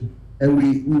about it. And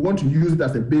we want to use it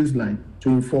as a baseline to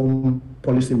inform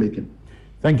policy making.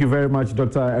 Thank you very much,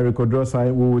 Dr. Eric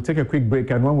Odrosai. We will take a quick break,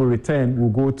 and when we return,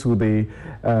 we'll go to the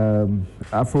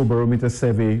Afrobarometer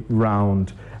survey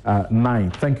round 9.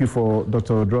 Thank you for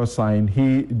Dr. Odrosai.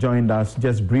 He joined us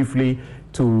just briefly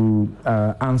to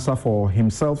answer for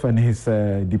himself and his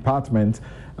department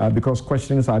because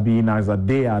questions are being asked that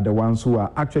they are the ones who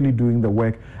are actually doing the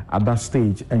work at that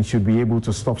stage and should be able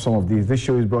to stop some of these. This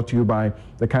show is brought to you by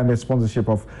the kind sponsorship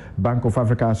of Bank of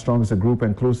Africa, strong as a group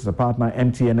and close as a partner,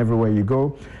 MTN everywhere you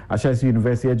go. Ashesi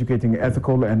University, educating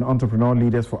ethical and entrepreneurial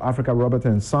leaders for Africa. Robert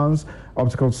 & Sons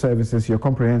Optical Services, your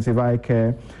comprehensive eye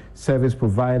care service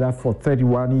provider for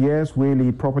 31 years.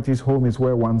 Whaley Properties, home is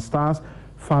where one starts.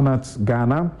 Fanat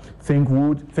Ghana, think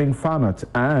wood, think Fanat,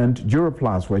 and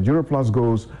Duraplus, where Duraplus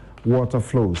goes, water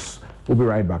flows. We'll be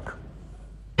right back.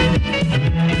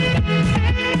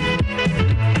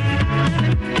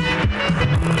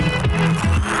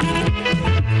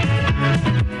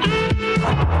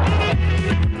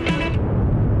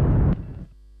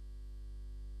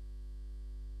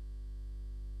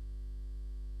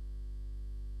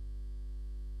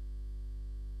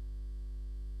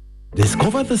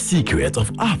 Discover the secret of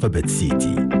Alphabet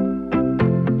City.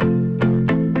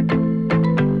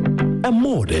 A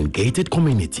modern gated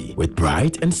community with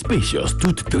bright and spacious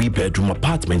 2 to 3 bedroom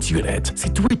apartment unit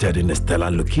situated in a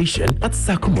stellar location at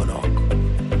Sakumonok.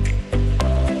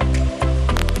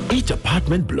 Each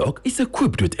apartment block is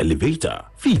equipped with elevator,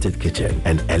 fitted kitchen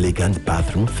and elegant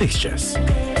bathroom fixtures.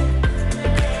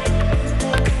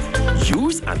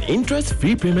 Use an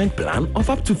interest-free payment plan of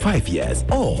up to 5 years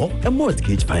or a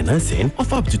mortgage financing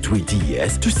of up to 20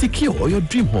 years to secure your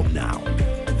dream home now.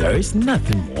 There is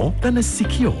nothing more than a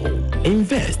secure home.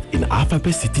 Invest in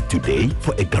Alphabet City today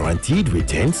for a guaranteed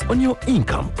returns on your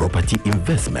income property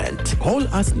investment. Call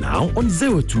us now on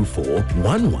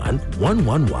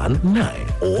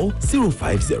 024-11-1119 or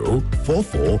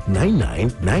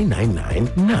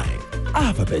 050-4499-9999.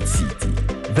 Alphabet City,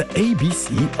 the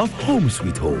ABC of Home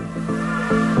Sweet Home.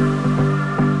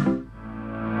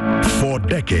 For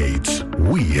decades,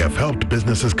 we have helped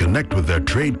businesses connect with their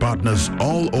trade partners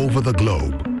all over the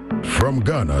globe. From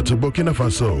Ghana to Burkina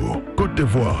Faso, Côte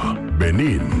d'Ivoire,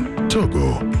 Benin,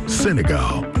 Togo,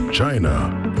 Senegal,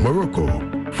 China, Morocco,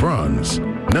 France,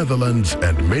 Netherlands,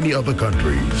 and many other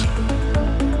countries.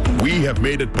 We have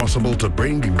made it possible to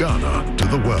bring Ghana to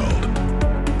the world.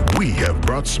 We have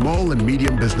brought small and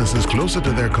medium businesses closer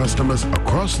to their customers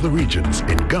across the regions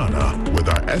in Ghana with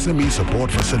our SME support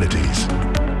facilities.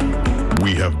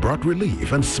 We have brought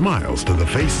relief and smiles to the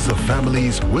faces of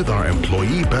families with our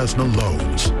employee personal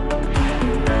loans.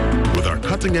 With our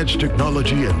cutting-edge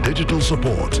technology and digital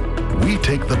support, we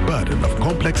take the burden of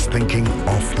complex thinking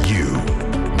off you,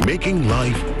 making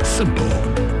life simple.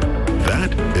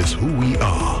 That is who we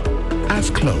are, as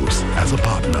close as a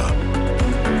partner.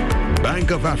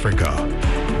 Bank of Africa.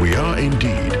 We are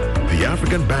indeed the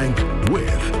African bank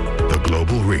with the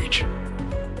global reach.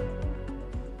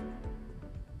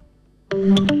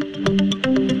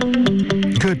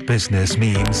 Good business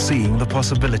means seeing the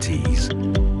possibilities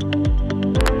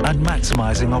and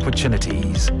maximizing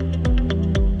opportunities.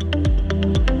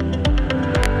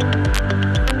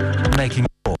 Making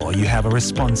sure you have a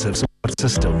responsive support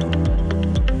system.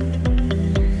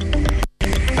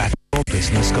 Back your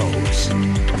business goals.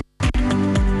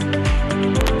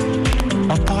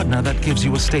 A partner that gives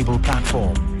you a stable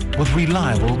platform with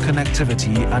reliable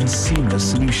connectivity and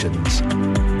seamless solutions.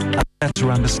 And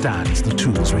better understands the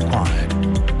tools required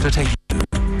to take you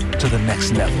to the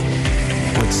next level.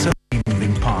 With so many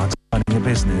moving parts running a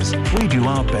business, we do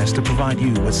our best to provide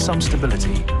you with some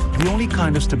stability. The only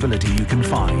kind of stability you can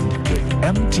find with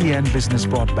MTN Business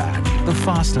Broadband, the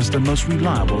fastest and most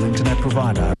reliable internet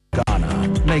provider in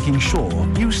Ghana, making sure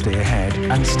you stay ahead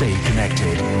and stay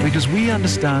connected, because we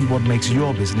understand what makes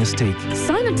your business tick.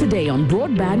 Sign up today on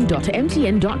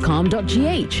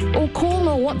broadband.mtn.com.gh or call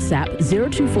or WhatsApp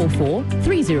 0244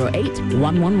 308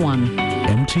 111.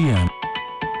 MTN.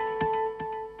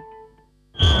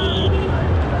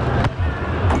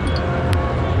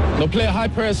 They'll play a high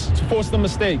press to force the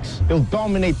mistakes. They'll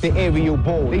dominate the aerial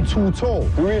ball. They too tall.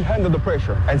 We will handle the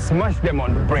pressure and smash them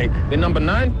on the break. The number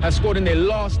 9 has scored in their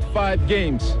last 5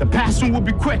 games. The passing will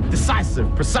be quick,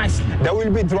 decisive, precisely. There will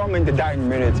be drama in the dying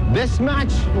minute. This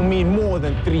match will mean more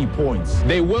than 3 points.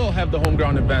 They will have the home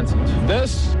ground advantage.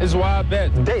 This is why I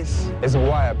bet. This is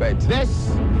why I bet. This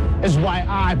is why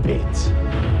I bet.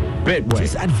 Betway.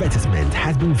 This advertisement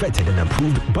has been vetted and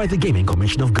approved by the Gaming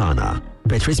Commission of Ghana.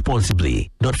 Bet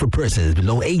responsibly, not for persons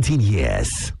below 18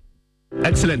 years.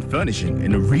 Excellent furnishing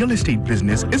in a real estate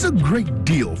business is a great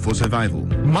deal for survival.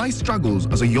 My struggles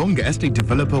as a young estate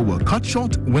developer were cut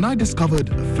short when I discovered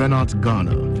Fernart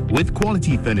Ghana. With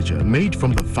quality furniture made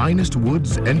from the finest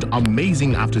woods and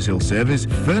amazing after-sale service,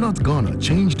 Fernart Ghana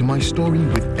changed my story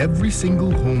with every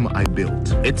single home I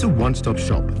built. It's a one-stop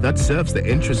shop that serves the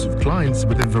interests of clients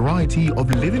with a variety of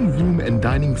living room and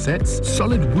dining sets,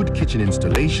 solid wood kitchen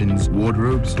installations,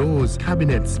 wardrobes, doors,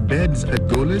 cabinets, beds,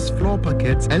 pergolas, floor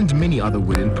parquets, and many other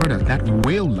wooden products that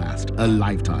will last a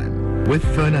lifetime. With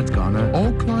Fernart Ghana,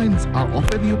 all clients are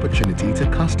offered the opportunity to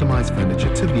customize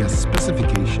furniture to their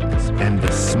specifications, and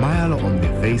the smile on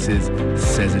their faces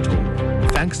says it all.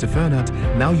 Thanks to Fernart,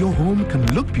 now your home can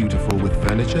look beautiful with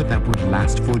furniture that would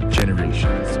last for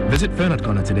generations. Visit Fernart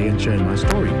Ghana today and share my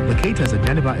story. Locate us at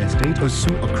Denver Estate,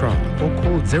 Osu, Accra, or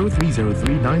call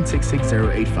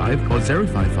 0303-966-085 or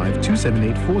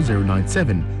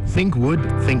 055-278-4097. Think wood,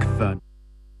 think Fernart.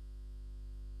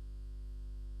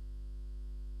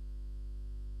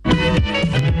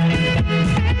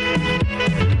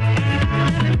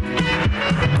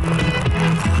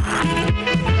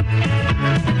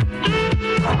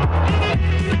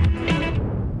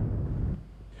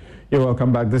 You're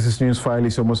welcome back. This is Newsfile.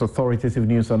 It's your most authoritative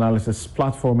news analysis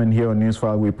platform, and here on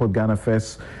Newsfile we put Ghana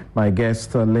first. My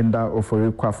guest, Linda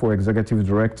Oforie-Kwafo, Executive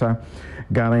Director,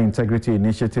 Ghana Integrity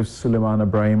Initiative. Suleiman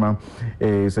Ibrahima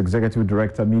is Executive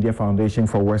Director, Media Foundation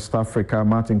for West Africa.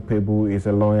 Martin Pebu is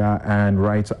a lawyer and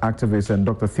rights activist, and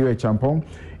Dr. Theo Champong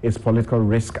is political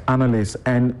risk analyst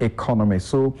and economist.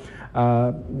 So,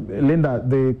 Linda,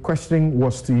 the question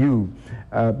was to you.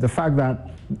 The fact that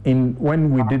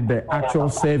when we did the actual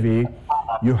survey,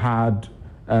 you had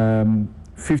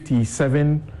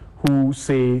 57 who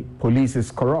say police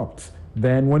is corrupt.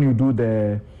 Then when you do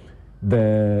the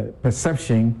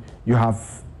perception, you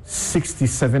have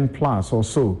 67 plus or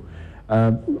so.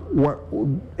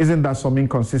 Isn't that some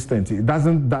inconsistency?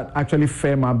 Doesn't that actually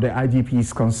firm up the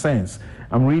IGP's concerns?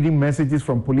 I'm reading messages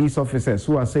from police officers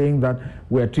who are saying that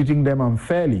we are treating them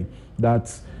unfairly,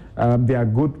 that they are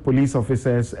good police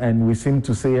officers, and we seem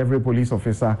to say every police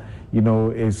officer,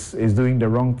 is doing the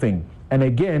wrong thing. And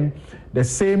again, the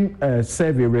same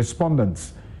survey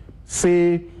respondents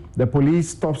say the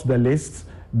police tops the list,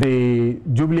 the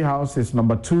Jubilee House is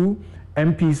number 2,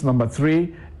 MPs number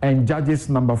 3, and judges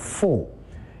number 4.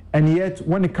 And yet,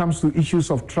 when it comes to issues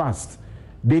of trust,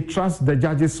 they trust the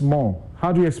judges more.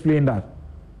 How do you explain that?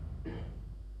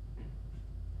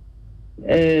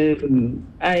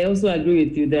 I also agree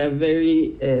with you. There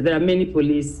are many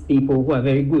police people who are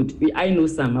very good. I know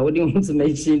some. I wouldn't want to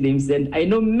mention names, and I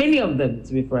know many of them,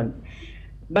 to be frank.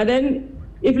 But then,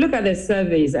 if you look at the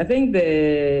surveys, I think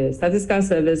the Statistical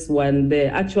Service one, the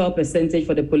actual percentage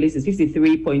for the police is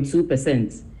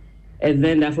 53.2%, and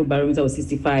then the Afrobarometer was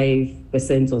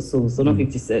 65% or so, so not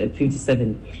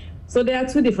 57. So there are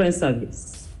two different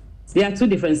surveys. There are two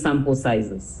different sample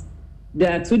sizes. There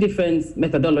are two different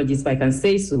methodologies, if I can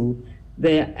say so.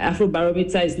 The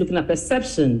Afrobarometer is looking at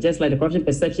perception, just like the Corruption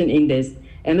Perception Index,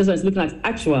 and this one is looking at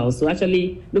actual, so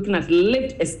actually looking at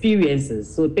lived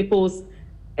experiences. So people's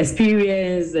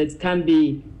experience, it can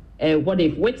be what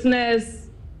they've witnessed,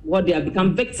 what they have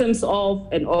become victims of,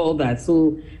 and all that.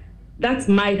 So that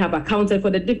might have accounted for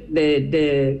the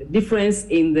difference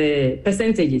in the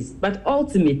percentages. But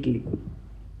ultimately,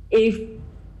 if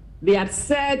they had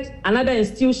said another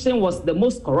institution was the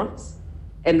most corrupt,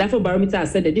 and therefore Barometer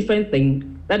has said a different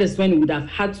thing, that is when we would have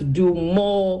had to do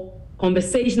more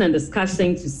conversation and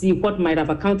discussion to see what might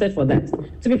have accounted for that.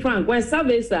 To be frank, when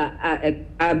surveys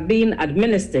are being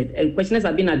administered and questionnaires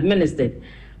are being administered,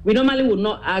 we normally would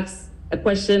not ask a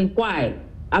question, why,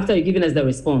 after you've given us the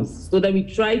response, so that we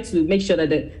try to make sure that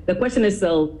the question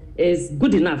itself is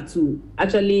good enough to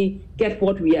actually get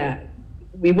what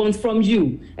we want from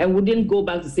you, and we didn't go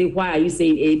back to say, why are you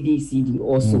saying A, B, C, D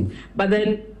also? But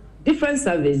then different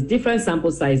surveys, different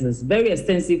sample sizes, very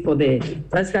extensive for the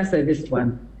statistical service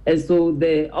one. And so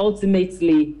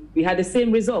ultimately, we had the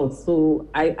same results. So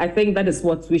I think that is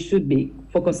what we should be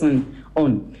focusing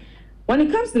on. When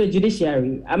it comes to the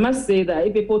judiciary, I must say that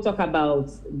if people talk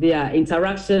about their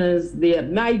interactions, they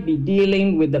might be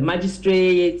dealing with the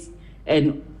magistrates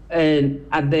and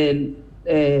at the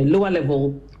lower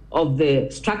level of the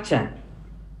structure.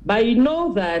 But you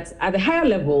know that at the higher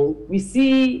level, we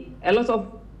see a lot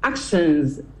of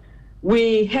actions.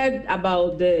 We heard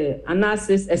about the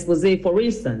analysis expose, for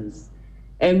instance,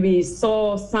 and we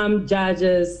saw some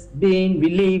judges being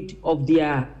relieved of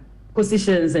their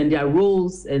positions and their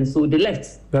roles, and so they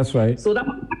left. That's right. So that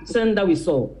was action that we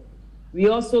saw. We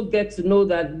also get to know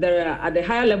that at the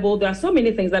higher level, there are so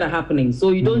many things that are happening.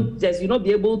 So you don't just, not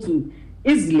be able to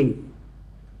easily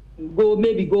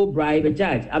go bribe a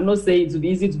judge. I'm not saying it would be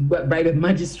easy to bribe a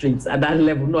magistrate at that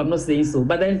level. No, I'm not saying so.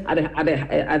 But then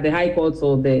at the high courts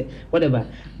or the whatever.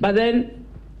 But then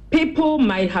people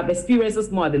might have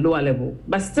experiences more at the lower level,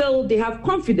 but still they have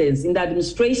confidence in the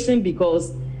administration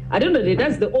because at the end of the day,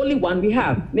 that's the only one we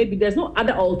have. Maybe there's no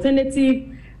other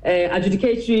alternative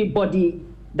adjudicatory body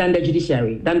than the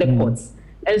judiciary, than the courts.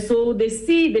 And so they've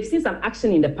seen some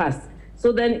action in the past.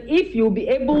 So then if you'll be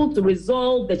able to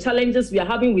resolve the challenges we are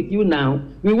having with you now,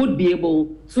 we would be able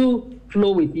to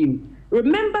flow with you.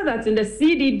 Remember that in the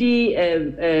CDD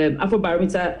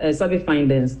Afrobarometer survey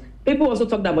findings, people also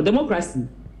talked about democracy.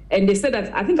 And they said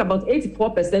that I think about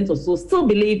 84% or so still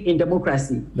believe in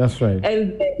democracy. That's right.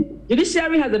 And the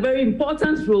judiciary has a very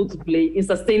important role to play in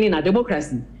sustaining our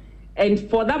democracy. And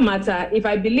for that matter, if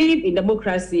I believe in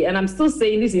democracy, and I'm still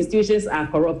saying these institutions are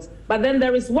corrupt, but then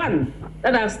there is one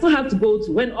that I still have to go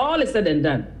to when all is said and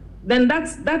done, then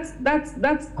that's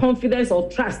confidence or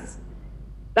trust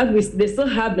that they still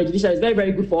have the judiciary is very,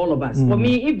 very good for all of us. For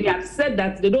me, if they have said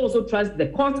that they don't also trust the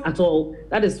court at all,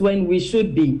 that is when we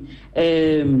should be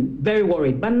very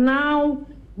worried. But now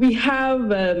we have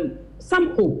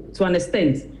some hope to an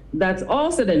extent that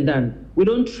all said and done, we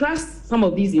don't trust some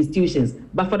of these institutions.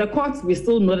 But for the courts, we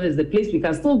still know that it's the place we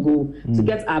can still go to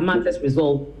get our matters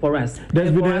resolved for us.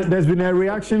 There's been a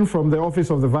reaction from the Office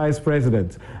of the Vice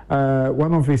President.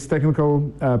 One of his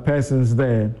technical persons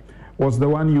there was the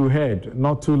one you heard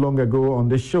not too long ago on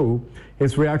the show.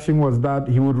 His reaction was that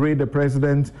he would rate the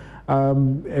president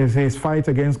his fight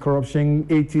against corruption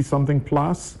 80-something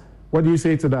plus. What do you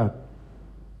say to that?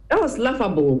 That was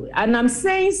laughable. And I'm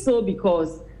saying so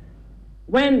because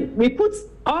when we put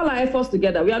all our efforts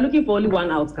together, we are looking for only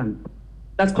one outcome,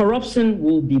 that corruption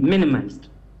will be minimized.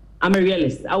 I'm a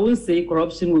realist. I wouldn't say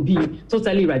corruption will be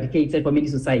totally eradicated from any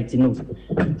society, no.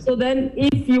 So then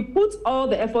if you put all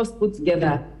the efforts put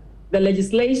together, the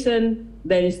legislation,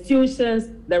 the institutions,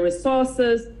 the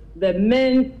resources, the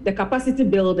men, the capacity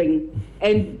building,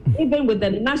 and even with the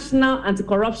National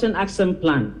Anti-Corruption Action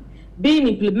Plan being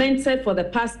implemented for the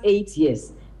past 8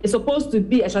 years, it's supposed to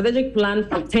be a strategic plan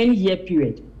for a 10-year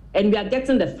period. And we are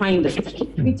getting the findings.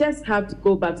 We just have to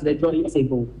go back to the drawing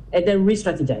table and then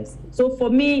re-strategize. So for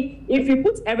me, if you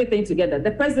put everything together,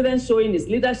 the president showing his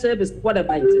leadership is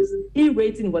whatever it is, he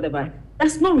rating whatever,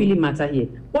 that's not really matter here.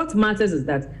 What matters is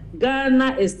that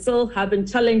Ghana is still having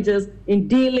challenges in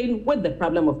dealing with the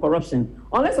problem of corruption.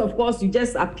 Unless, of course, you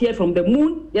just appeared from the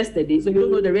moon yesterday, so you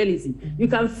don't know the reality. You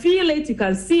can feel it, you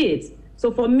can see it.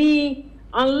 So for me,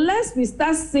 unless we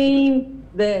start seeing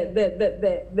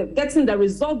getting the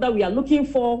result that we are looking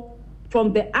for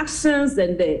from the actions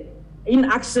and the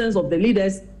inactions of the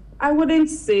leaders, I wouldn't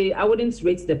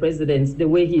rate the president the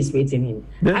way he's rating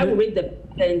him. I would rate the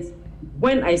president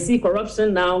when I see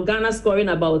corruption now, Ghana scoring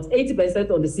about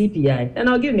 80% on the CPI, and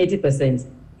I'll give him 80%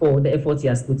 for the effort he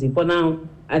has put in. For now,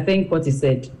 I think what he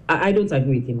said, I don't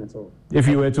agree with him at all. If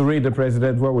you were to rate the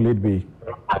president, what will it be?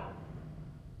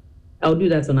 I'll do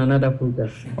that on another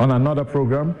program. On another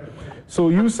program? So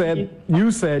you said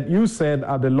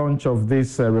at the launch of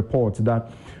this report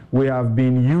that we have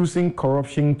been using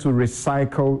corruption to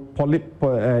recycle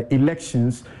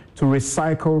elections to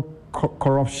recycle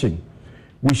corruption.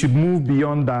 we should move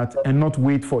beyond that and not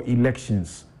wait for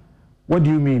elections. What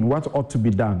do you mean? What ought to be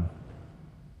done?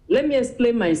 Let me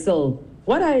explain myself.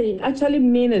 What I actually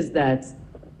mean is that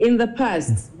in the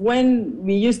past, when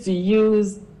we used to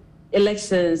use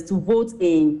elections to vote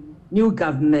in new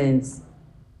governments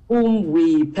whom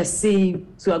we perceive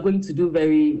to are going to do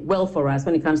very well for us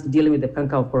when it comes to dealing with the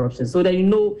canker of corruption. So that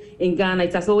in Ghana,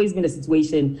 it has always been a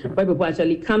situation where people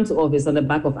actually come to office on the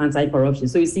back of anti-corruption.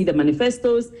 So you see the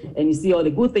manifestos and you see all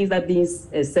the good things that are being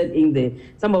said in there.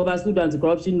 Some of us who do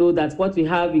anti-corruption know that what we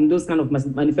have in those kind of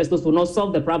manifestos will not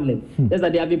solve the problem. Just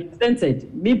that they have been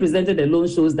presented. Being presented alone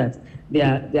shows that they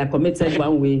are committed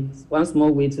one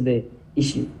small way to the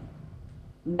issue.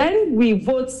 Then we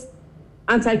vote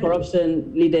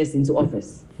anti-corruption leaders into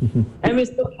office, and we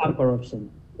still have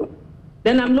corruption.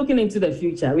 Then I'm looking into the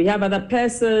future. We have other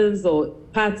persons or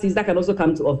parties that can also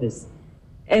come to office,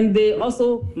 and they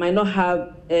also might not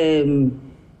have a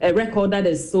record that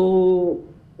is so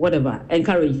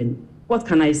encouraging. What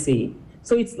can I say?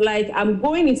 So it's like I'm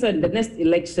going into the next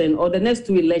election or the next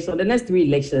 2 elections or the next 3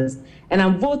 elections, and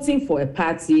I'm voting for a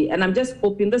party, and I'm just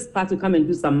hoping this party will come and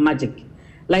do some magic,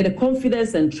 like the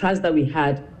confidence and trust that we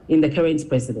had in the current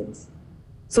president.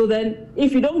 So then,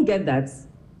 if you don't get that,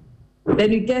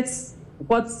 then you get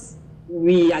what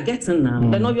we are getting now.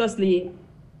 Then obviously,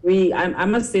 I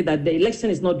must say that the election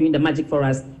is not doing the magic for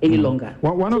us any longer.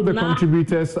 Well, one of the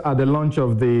contributors at the launch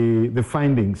of the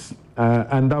findings,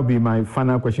 and that'll be my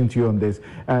final question to you on this,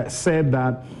 said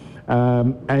that,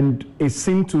 and he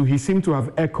seemed to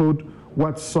have echoed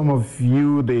what some of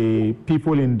you, the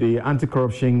people in the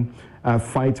anti-corruption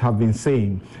fight, have been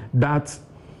saying, that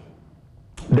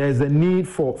there's a need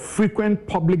for frequent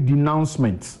public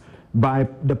denouncements by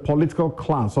the political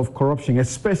class of corruption,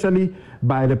 especially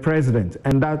by the president,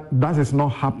 and that is not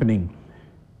happening.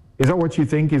 Is that what you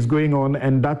think is going on,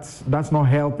 and that's not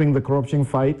helping the corruption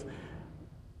fight?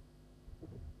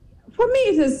 For me,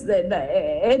 it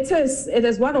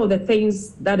is one of the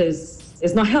things that is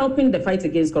not helping the fight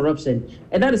against corruption,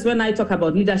 and that is when I talk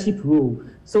about leadership role.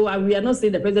 So we are not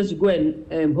saying the president should go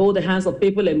and hold the hands of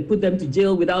people and put them to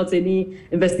jail without any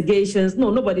investigations.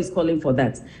 No, nobody's calling for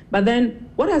that. But then,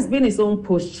 what has been his own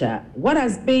posture? What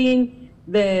has been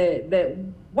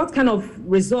what kind of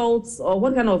results or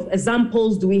what kind of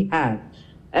examples do we have?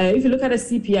 If you look at the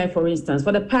CPI, for instance,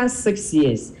 for the past 6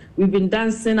 years, we've been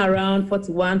dancing around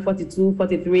 41, 42,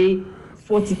 43,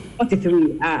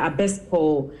 43, our best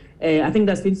score. I think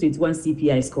that's 2021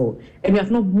 CPI score. And we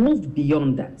have not moved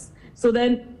beyond that. So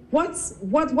then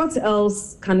what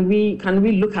else can we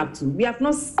look up to? We have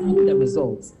not seen the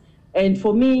results. And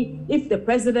for me, if the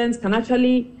president can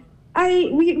actually,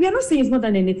 we are not saying he's not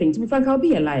done anything. To be frank, I'll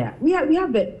be a liar. We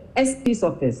have the SP's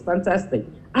office, fantastic,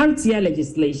 RTI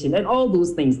legislation and all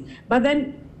those things. But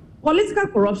then political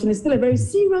corruption is still a very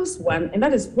serious one, and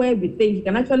that is where we think he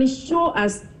can actually show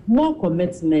us more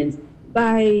commitment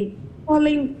by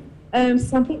calling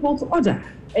some people to order.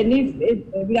 And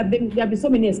there have been so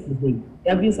many excuses.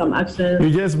 There have been some actions.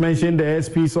 You just mentioned the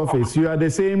SP's office. You are the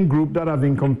same group that have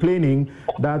been complaining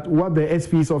that what the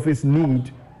SP's office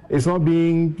need is not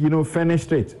being,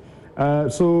 furnished it.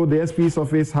 So the SP's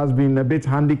office has been a bit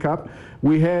handicapped.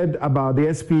 We heard about the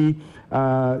SP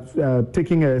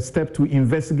taking a step to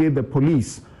investigate the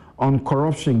police on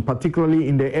corruption, particularly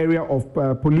in the area of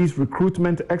police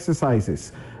recruitment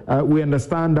exercises. We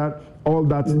understand that all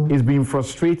that is being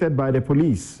frustrated by the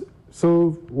police.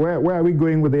 So where are we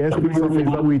going with the SP's office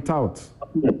that we tout?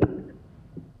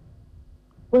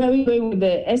 Where are we going with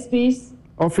the SP's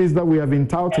office that we have been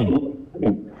touting?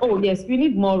 Oh yes, we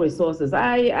need more resources.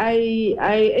 Any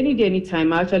day, any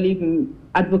time, I actually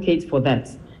advocate for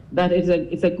that. That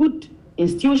it's a good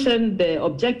institution. The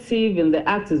objective in the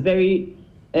act is very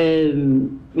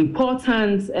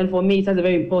important, and for me, it has a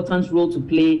very important role to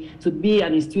play, to be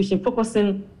an institution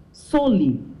focusing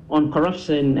solely on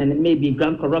corruption and maybe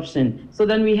grand corruption. So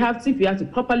then we have to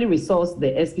properly resource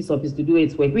the SP's office to do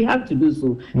its work. We have to do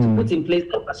so, to put in place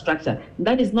infrastructure.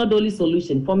 That is not the only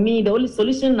solution. For me, the only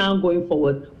solution now going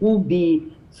forward will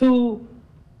be to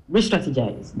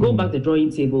re-strategize, go back to the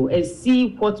drawing table and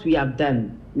see what we have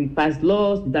done. We passed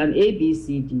laws, we've done A, B,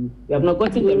 C, D. We have not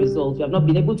gotten the results. We have not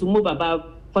been able to move above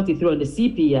 43 on the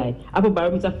CPI. Apple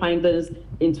Barometer findings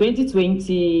in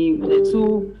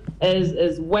 2022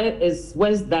 is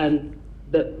worse than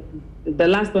the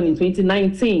last one in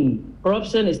 2019.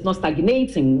 Corruption is not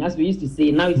stagnating, as we used to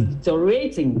say. Now it's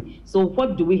deteriorating. So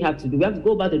what do we have to do? We have to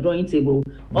go back to the drawing table,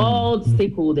 all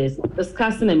stakeholders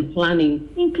discussing and planning,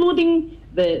 including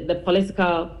the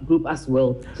political group as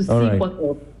well, to see what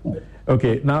else.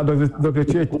 Okay, now Dr.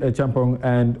 Champong,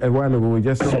 and a while ago we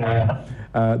just saw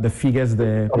the figures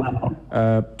there.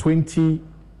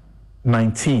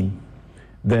 2019,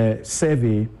 the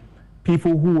survey,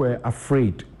 people who were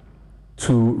afraid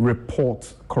to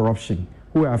report corruption,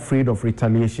 who were afraid of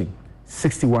retaliation,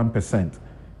 61%.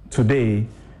 Today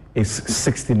is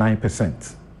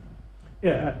 69%.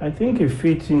 Yeah, I think it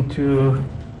fits into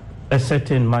a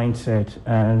certain mindset,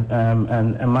 and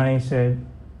a mindset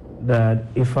that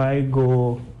if I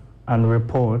go and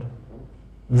report,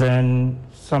 then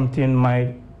something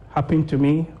might happen to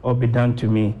me or be done to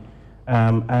me.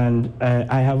 And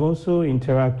I have also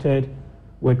interacted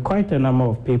with quite a number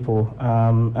of people,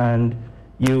 and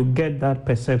you get that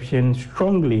perception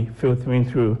strongly filtering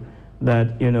through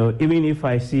that, you know, even if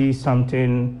I see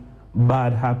something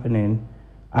bad happening,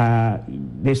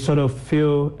 they sort of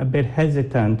feel a bit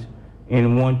hesitant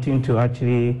in wanting to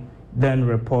actually then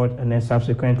report and then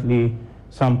subsequently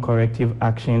some corrective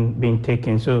action being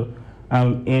taken. So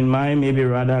in my maybe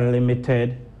rather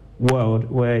limited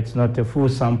world where it's not a full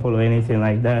sample or anything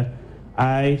like that,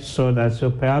 I saw that.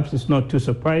 So perhaps it's not too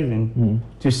surprising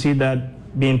to see that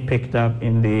being picked up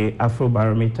in the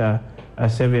Afrobarometer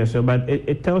survey. So, but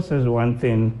it tells us one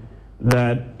thing,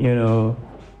 that, you know,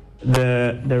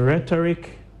 the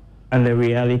rhetoric and the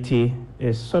reality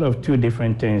is sort of two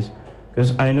different things.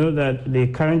 Because I know that the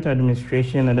current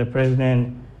administration and the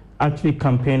president actually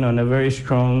campaign on a very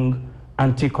strong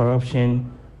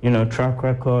anti-corruption, you know, track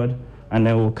record, and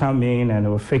they will come in and they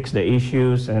will fix the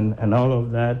issues and all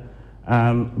of that.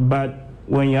 But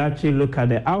when you actually look at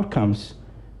the outcomes,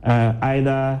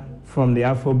 either from the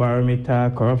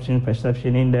Afrobarometer, Corruption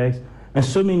Perception Index, and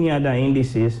so many other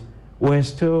indices, we're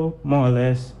still more or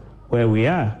less where we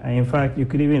are. And in fact, you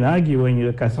could even argue when you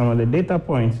look at some of the data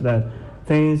points that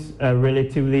things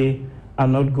relatively are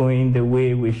not going the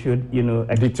way we should, you know,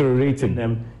 deteriorating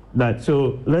them.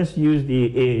 So let's use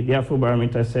the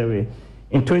Afrobarometer survey.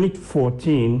 In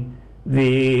 2014,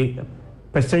 the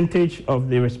percentage of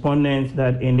the respondents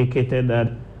that indicated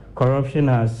that corruption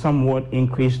has somewhat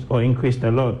increased or increased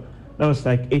a lot, that was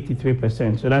like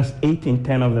 83%. So that's 8 in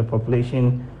 10 of the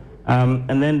population.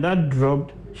 And then that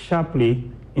dropped sharply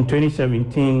in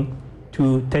 2017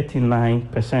 to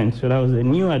 39%. So that was the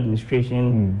new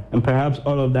administration, and perhaps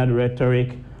all of that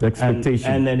rhetoric, the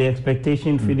expectation, and the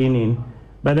expectation feeding in.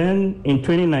 But then in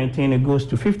 2019, it goes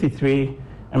to 53,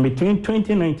 and between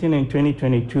 2019 and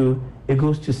 2022, it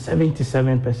goes to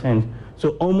 77%.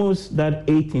 So almost that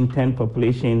 8 in 10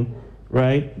 population,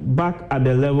 right, back at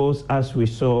the levels as we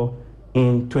saw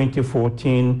in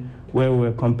 2014, where we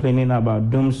were complaining about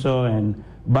Dumso and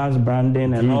Bas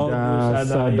Brandon and all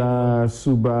those other,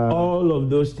 Suba, all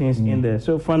of those things in there.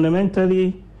 So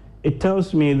fundamentally, it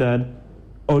tells me that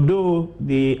although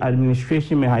the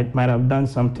administration might have done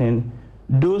something,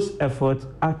 those efforts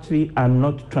actually are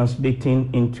not translating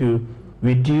into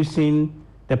reducing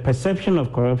the perception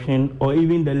of corruption or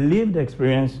even the lived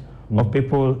experience of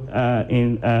people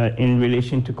in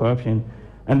relation to corruption.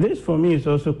 And this, for me, is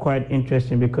also quite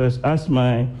interesting because, as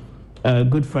my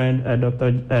good friend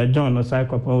Dr. John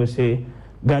Osai-Kwapong would say,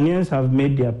 Ghanaians have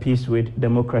made their peace with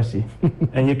democracy.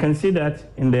 And you can see that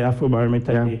in the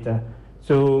Afrobarometer data.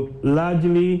 So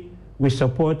largely, we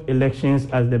support elections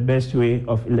as the best way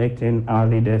of electing our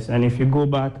leaders. And if you go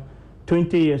back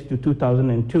 20 years to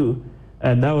 2002,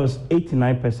 that was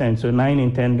 89%. So 9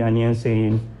 in 10 Ghanaians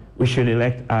saying we should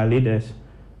elect our leaders.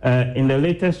 In the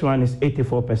latest one is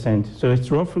 84%. So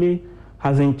it's roughly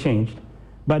hasn't changed.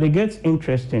 But it gets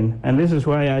interesting, and this is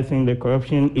why I think the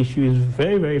corruption issue is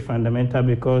very, very fundamental,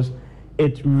 because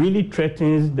it really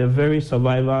threatens the very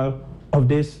survival of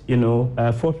this, you know,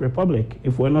 Fourth Republic,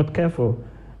 if we're not careful.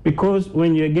 Because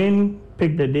when you again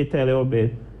pick the data a little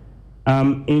bit,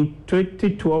 in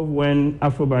 2012, when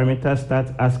Afrobarometer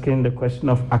starts asking the question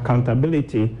of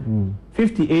accountability,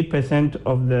 58%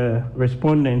 of the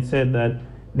respondents said that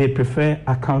they prefer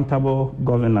accountable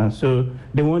governance. So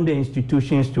they want the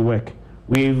institutions to work.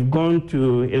 We've gone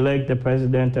to elect the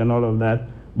president and all of that,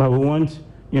 but we want,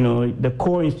 you know, the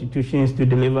core institutions to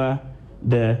deliver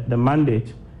the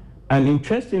mandate. And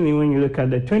interestingly, when you look at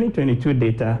the 2022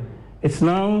 data, it's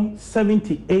now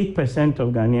 78% of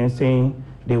Ghanaians saying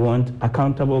they want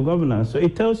accountable governance. So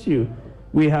it tells you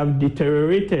we have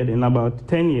deteriorated in about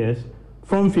 10 years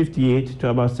from 58 to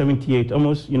about 78,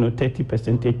 almost, you know, 30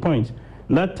 percentage points.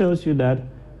 And that tells you that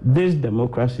this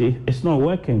democracy is not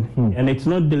working, and it's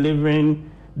not delivering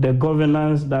the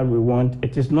governance that we want.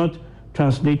 It is not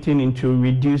translating into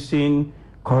reducing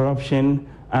corruption,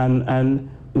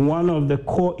 and one of the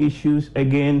core issues,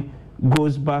 again,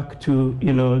 goes back to,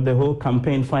 you know, the whole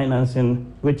campaign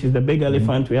financing, which is the big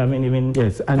elephant we haven't even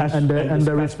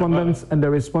the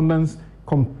respondents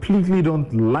completely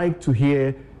don't like to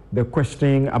hear the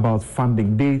questioning about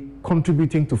funding. They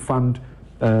contributing to fund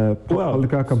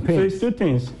political campaigns. So it's two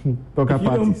things. If you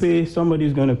don't pay,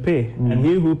 somebody's going to pay, and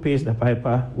he who pays the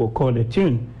piper will call the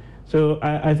tune. So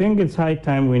I think it's high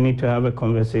time we need to have a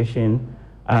conversation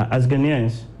as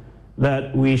Ghanaians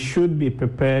that we should be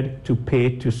prepared to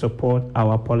pay to support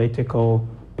our political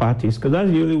parties, because that's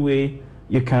the only way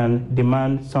you can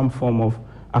demand some form of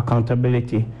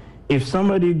accountability. If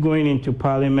somebody going into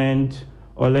parliament,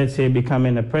 or let's say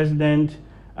becoming a president,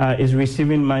 is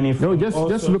receiving money from... No,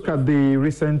 just look at the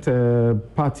recent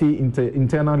party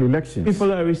internal elections.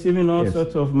 People are receiving all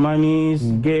sorts of monies,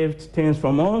 gifts, things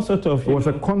from all sorts of... It was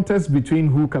a contest between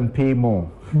who can pay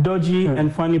more. Dodgy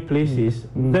and funny places.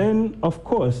 Then, of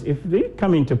course, if they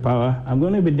come into power, I'm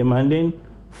going to be demanding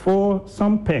for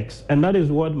some perks. And that is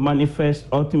what manifests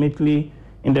ultimately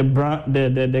in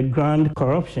the grand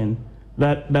corruption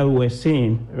that we're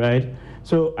seeing, right?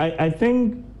 So I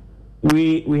think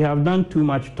we have done too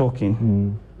much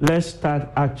talking. Let's start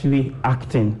actually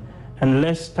acting, and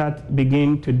let's start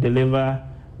begin to deliver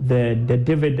the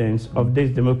dividends of this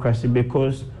democracy,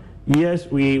 because yes,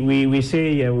 we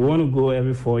say we want to go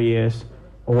every 4 years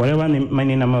or whatever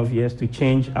many number of years to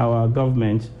change our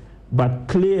government, but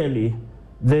clearly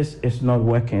this is not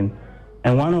working.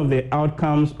 And one of the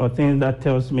outcomes or things that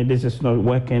tells me this is not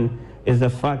working is the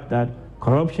fact that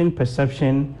corruption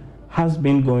perception has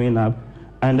been going up,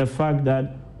 and the fact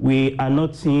that we are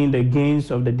not seeing the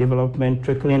gains of the development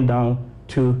trickling down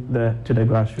to the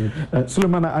grassroots.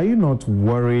 Suleiman, are you not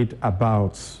worried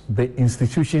about the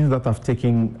institutions that have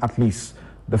taken at least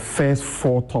the first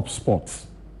 4 top spots?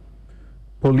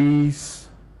 Police,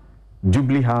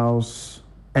 Jubilee House,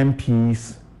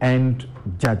 MPs, and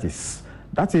judges.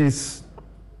 That is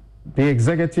the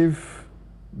executive,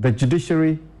 the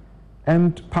judiciary,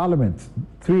 and parliament,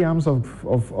 3 arms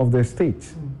of the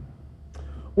state.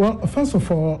 Well, first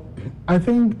of all, I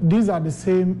think these are the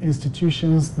same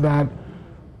institutions that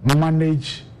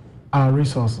manage our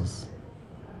resources.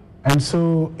 And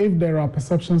so if there are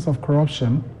perceptions of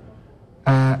corruption,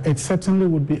 it certainly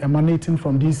would be emanating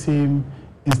from these same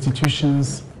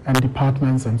institutions and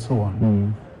departments and so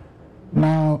on.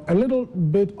 Now, a little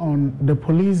bit on the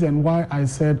police and why I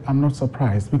said I'm not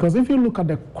surprised. Because if you look at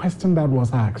the question that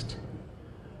was asked,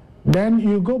 then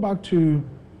you go back to,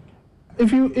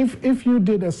 if you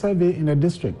did a survey in a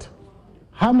district,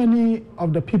 how many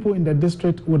of the people in the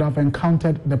district would have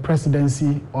encountered the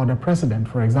presidency or the president,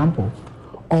 for example,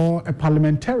 or a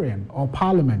parliamentarian or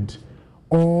parliament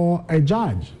or a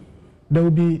judge? There will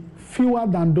be fewer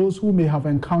than those who may have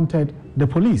encountered the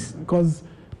police, because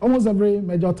almost every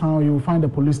major town you will find a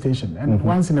police station, and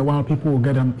once in a while people will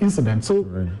get an incident.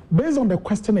 So based on the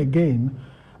question again,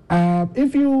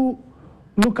 if you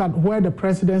look at where the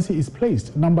presidency is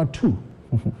placed, number 2,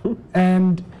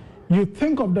 and you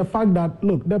think of the fact that,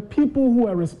 look, the people who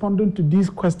are responding to these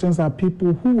questions are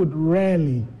people who would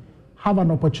rarely have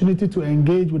an opportunity to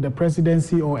engage with the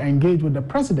presidency or engage with the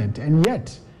president, and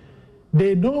yet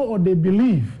they know or they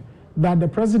believe that the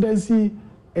presidency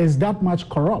is that much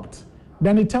corrupt,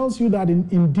 then it tells you that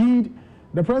indeed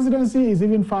the presidency is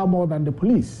even far more than the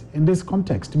police in this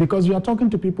context, because you are talking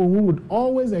to people who would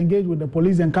always engage with the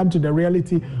police and come to the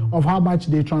reality of how much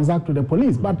they transact with the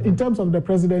police. But in terms of the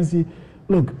presidency,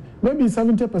 look, maybe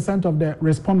 70% of the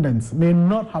respondents may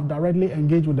not have directly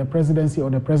engaged with the presidency or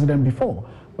the president before,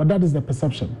 but that is the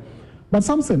perception. But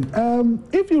Samson,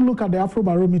 if you look at the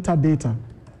Afrobarometer data,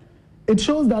 it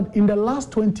shows that in the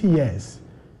last 20 years,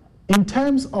 in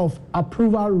terms of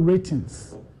approval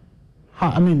ratings,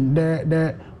 I mean,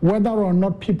 whether or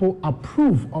not people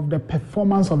approve of the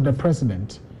performance of the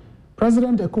president,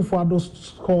 President Akufo-Addo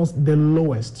scores the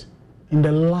lowest in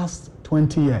the last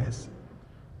 20 years.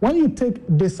 When you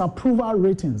take disapproval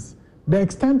ratings, the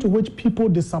extent to which people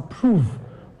disapprove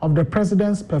of the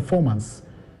president's performance,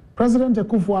 President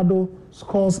Akufo-Addo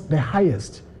scores the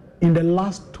highest in the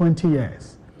last 20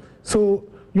 years. So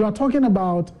you are talking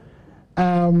about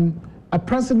a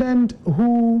president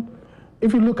who,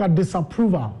 if you look at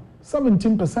disapproval,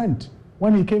 17%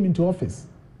 when he came into office.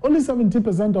 Only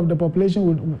 70% of the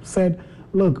population said,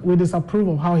 look, we disapprove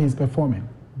of how he's performing.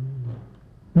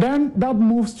 Then that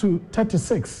moves to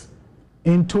 36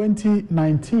 in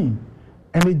 2019,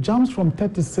 and it jumps from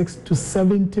 36 to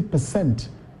 70%.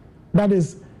 That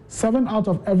is 7 out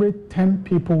of every 10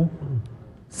 people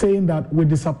saying that we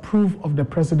disapprove of the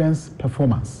president's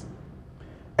performance.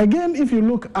 Again, if you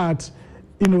look at,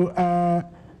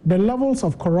 the levels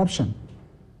of corruption,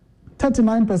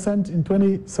 39% in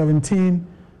 2017,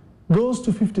 goes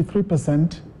to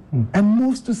 53%, and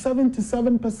moves to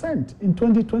 77% in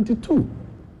 2022.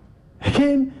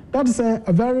 Again, that's a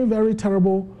very, very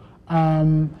terrible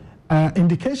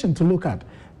indication to look at.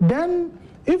 Then,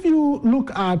 if you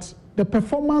look at the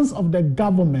performance of the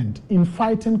government in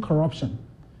fighting corruption,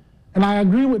 and I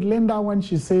agree with Linda when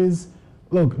she says,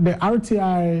 look, the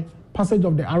RTI, passage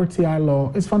of the RTI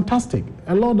law is fantastic.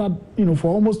 A law that, for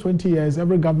almost 20 years,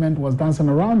 every government was dancing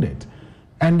around it.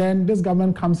 And then this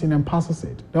government comes in and passes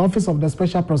it. The Office of the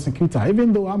Special Prosecutor,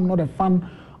 even though I'm not a fan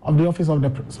of the Office of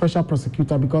the Special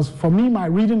Prosecutor, because for me, my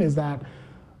reading is that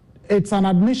it's an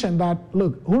admission that,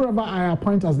 look, whoever I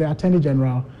appoint as the Attorney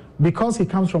General, because he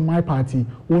comes from my party,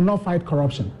 will not fight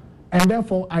corruption. And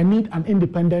therefore, I need an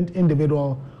independent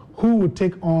individual who would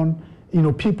take on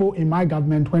people in my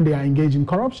government when they are engaged in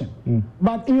corruption.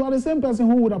 But you are the same person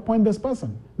who would appoint this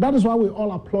person. That is why we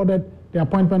all applauded the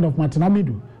appointment of Martin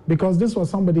Amidu, because this was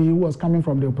somebody who was coming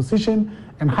from the opposition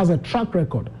and has a track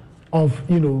record of,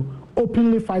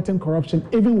 openly fighting corruption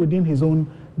even within his own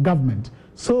government.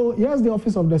 So yes, the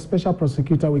Office of the Special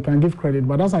Prosecutor, we can give credit,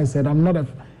 but as I said, I'm not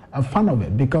a fan of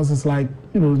it, because it's like,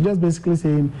 just basically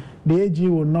saying the AG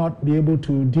will not be able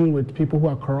to deal with people who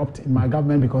are corrupt in my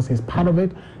government because he's part of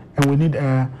it, and we need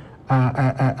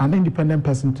an independent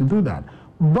person to do that.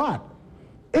 But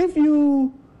if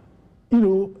you,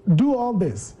 do all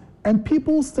this, and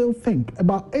people still think,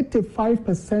 about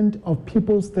 85% of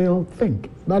people still think,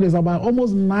 that is about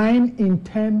almost 9 in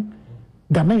 10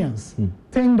 Ghanaians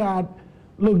think that,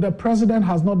 look, the president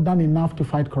has not done enough to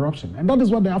fight corruption. And that is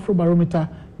what the Afrobarometer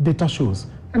data shows.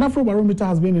 And Afrobarometer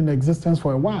has been in existence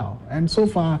for a while, and so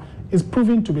far is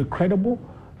proving to be credible.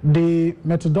 The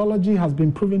methodology has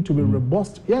been proven to be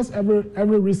robust. Yes,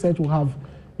 every research will have,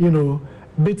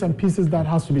 bits and pieces that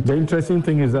has to be. The interesting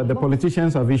thing is that the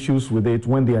politicians have issues with it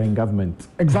when they are in government.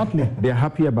 Exactly. They are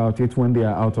happy about it when they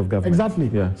are out of government. Exactly.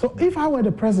 Yeah. So if I were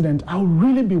the president, I would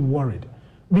really be worried,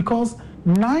 because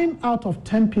 9 out of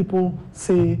 10 people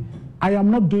say, I am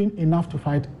not doing enough to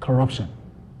fight corruption.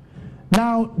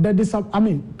 Now,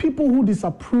 people who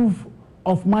disapprove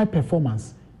of my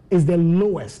performance is the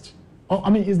lowest,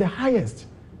 is the highest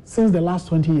since the last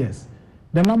 20 years.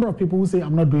 The number of people who say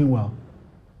I'm not doing well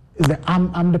is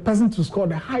I'm the person to score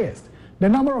the highest. The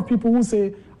number of people who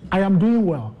say I am doing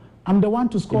well, I'm the one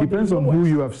to score. It depends on who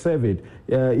you have surveyed.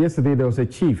 Yesterday there was a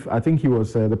chief. I think he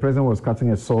was the president was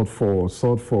cutting a sword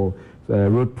for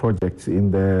road projects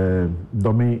in the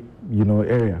Dome,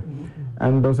 area.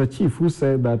 And there was a chief who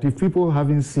said that if people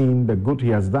haven't seen the good he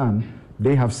has done,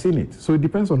 they have seen it. So it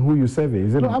depends on who you survey,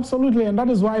 isn't it? Absolutely, and that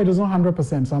is why it is not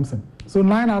 100%, Samson. So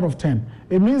 9 out of 10.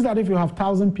 It means that if you have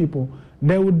 1,000 people,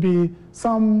 there would be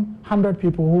some 100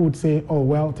 people who would say, oh,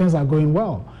 well, things are going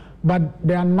well. But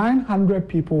there are 900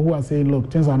 people who are saying,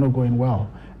 look, things are not going well.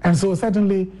 And so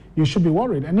certainly you should be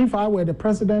worried. And if I were the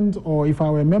president or if I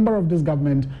were a member of this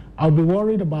government, I would be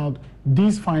worried about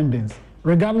these findings,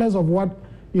 regardless of what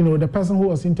the person who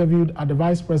was interviewed at the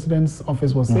vice president's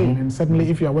office was saying. And certainly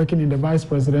if you are working in the vice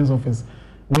president's office,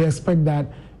 we expect that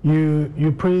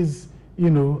you praise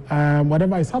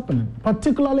whatever is happening,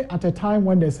 particularly at a time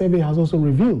when the survey has also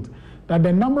revealed that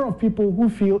the number of people who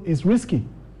feel it's risky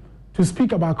to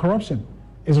speak about corruption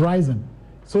is rising.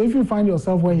 So if you find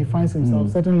yourself where he finds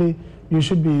himself, certainly you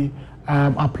should be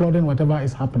applauding whatever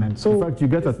is happening. So in fact, you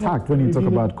get attacked when you talk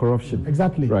about corruption.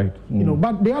 Exactly. Right.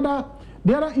 But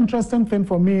the other interesting thing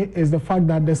for me is the fact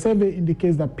that the survey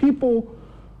indicates that people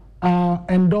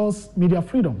endorse media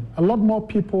freedom. A lot more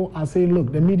people are saying,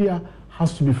 look, the media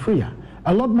has to be freer.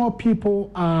 A lot more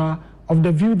people are of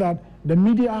the view that the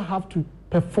media have to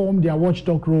perform their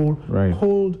watchdog role,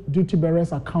 hold duty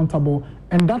bearers accountable,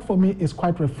 and that for me is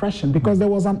quite refreshing, because there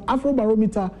was an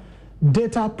Afrobarometer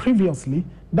data previously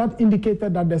that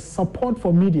indicated that the support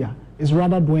for media is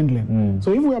rather dwindling.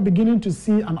 So if we are beginning to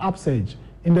see an upsurge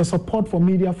in the support for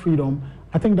media freedom,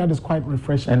 I think that is quite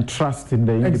refreshing. And trust in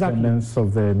the independence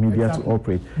of the media to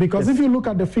operate. Because if you look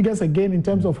at the figures again in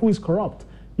terms of who is corrupt,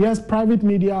 yes, private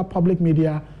media, public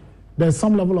media, there's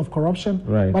some level of corruption,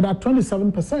 but at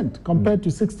 27% compared to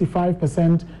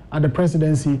 65% at the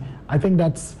presidency, I think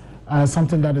that's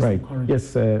something that is encouraging.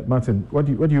 Yes, Martin, what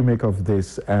do you make of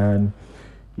this? And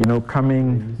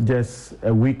coming just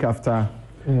a week after,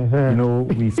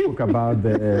 we spoke about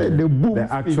the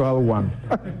actual one.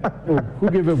 Who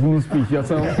gave a boom speech?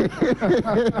 Yourself?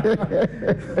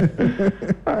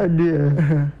 Oh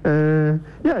dear.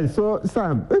 Yeah, so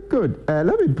Sam, good.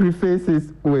 Let me preface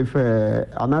this with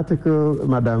an article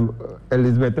Madam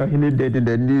Elizabeth Ohene did in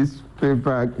the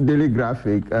newspaper Daily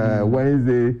Graphic,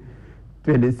 Wednesday,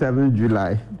 27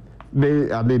 July.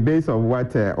 based on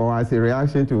what, or as a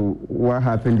reaction to what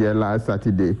happened there last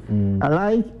Saturday, I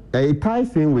like, it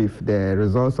ties in with the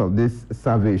results of this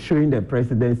survey showing the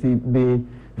presidency being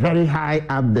very high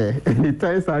up there. And it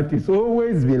turns out it's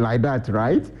always been like that,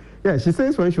 right? Yeah, she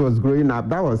says when she was growing up,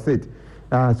 that was it.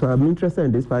 So I'm interested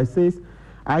in this, but it says,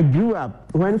 I grew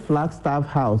up when Flagstaff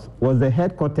House was the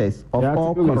headquarters of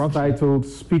all corruption. Titled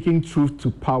Speaking Truth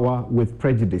to Power with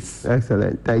Prejudice.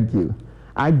 Excellent, thank you.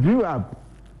 I grew up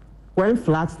when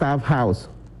Flagstaff House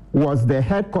was the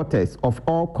headquarters of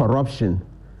all corruption.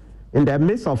 In the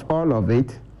midst of all of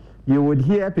it, you would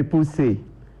hear people say,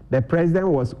 the president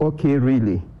was okay,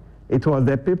 really. It was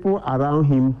the people around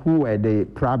him who were the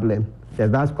problem. Yes,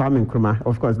 that's Kwame Nkrumah.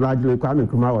 Of course, largely Kwame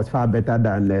Nkrumah was far better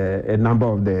than a number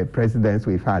of the presidents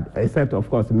we've had, except, of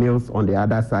course, Mills on the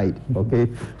other side, okay?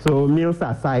 So Mills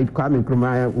aside, Kwame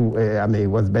Nkrumah,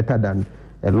 was better than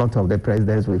a lot of the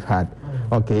presidents we've had,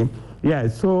 okay? Yeah,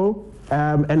 so,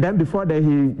 and then before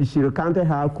that, she recounted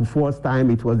how Kufuor's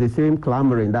time, it was the same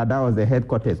clamoring that was the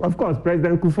headquarters. Of course,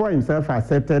 President Kufuor himself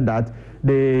accepted that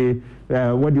the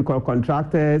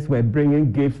contractors were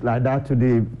bringing gifts like that to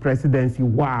the presidency.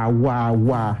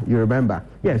 Wow, you remember?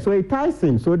 Yeah, so it ties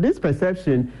in. So this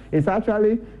perception is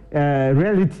actually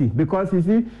reality, because you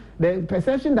see, the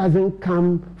perception doesn't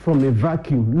come from a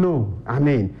vacuum, no,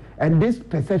 and this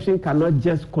perception cannot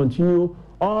just continue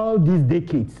all these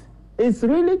decades. It's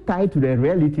really tied to the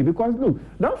reality, because look,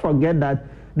 don't forget that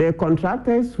the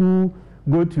contractors who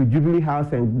go to Jubilee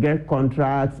House and get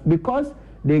contracts, because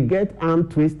they get arm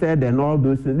twisted and all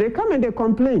those things, they come and they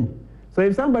complain. So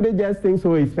if somebody just thinks,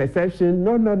 oh, it's perception,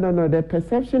 no, the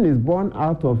perception is born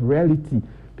out of reality.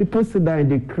 People sit there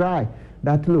and they cry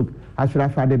that, look, I should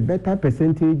have had a better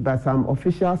percentage, but some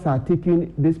officials are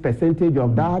taking this percentage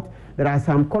of that. There are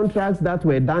some contracts that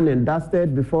were done and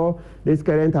dusted before this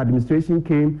current administration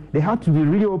came. They had to be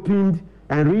reopened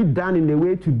and redone in a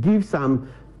way to give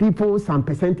some people some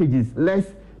percentages, less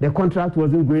the contract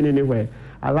wasn't going anywhere.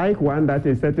 I like one that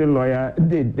a certain lawyer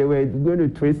did. They were going to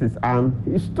twist his arm.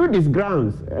 He stood his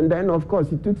grounds. And then, of course,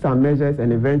 he took some measures,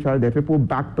 and eventually the people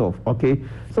backed off, okay?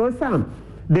 So, Sam,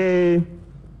 the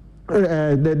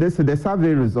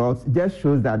survey results just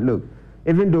shows that, look,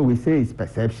 even though we say it's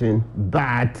perception,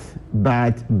 but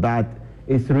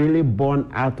it's really born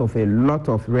out of a lot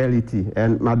of reality.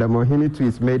 And Madam Ohini too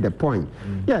has made the point.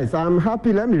 Yes, I'm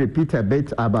happy. Let me repeat a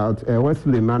bit about what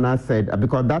Suleimana said,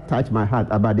 because that touched my heart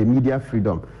about the media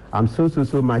freedom. I'm so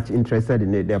much interested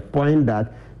in it. The point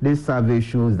that this survey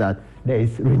shows that there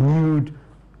is renewed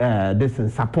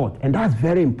support. And that's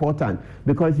very important,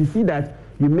 because you see that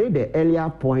you made the earlier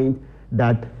point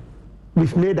that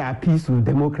we've made our peace with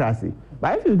democracy.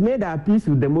 But if you've made our peace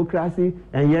with democracy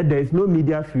and yet there is no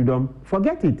media freedom,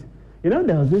 forget it. You know,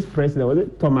 there was this president, was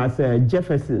it Thomas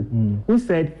Jefferson, who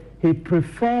said he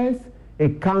prefers a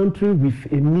country with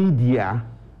a media,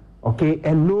 okay,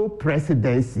 and no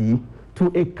presidency,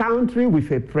 to a country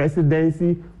with a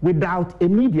presidency without a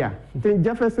media. I think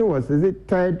Jefferson was,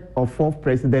 third or fourth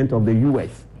president of the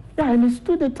US. Yeah, and it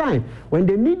stood the time. When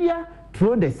the media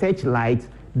throw the searchlight,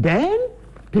 then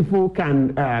people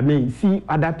can see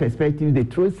other perspectives. They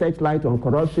throw searchlight on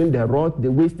corruption, the rot,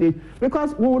 the wastage,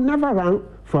 because we will never run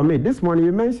from it. This morning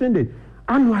you mentioned it.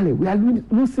 Annually, we are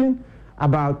losing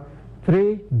about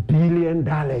 $3 billion.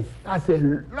 That's a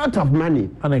lot of money.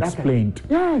 Unexplained.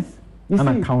 Yes.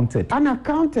 Unaccounted.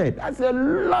 Unaccounted. That's a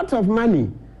lot of money.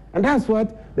 And that's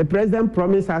what the president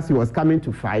promised us he was coming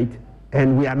to fight,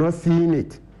 and we are not seeing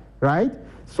it, right?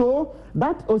 So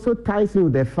that also ties in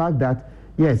with the fact that,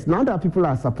 yes, now that people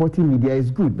are supporting media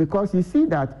is good, because you see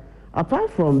that apart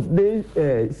from they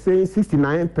say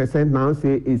 69% now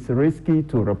say it's risky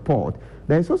to report,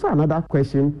 there's also another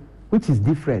question which is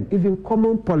different, even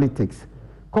common politics.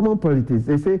 Common politics,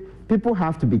 they say people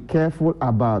have to be careful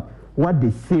about what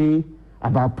they say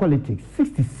about politics,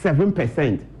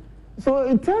 67%. So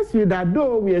it tells you that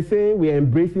though we are saying we are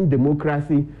embracing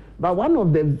democracy, but one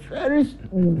of the very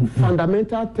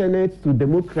fundamental tenets to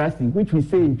democracy, which we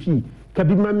say in Chi,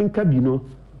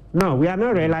 no, we are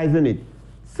not realizing it.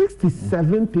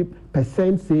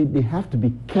 67% say they have to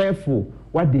be careful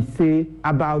what they say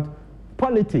about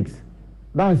politics.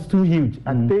 That's too huge.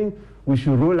 I think we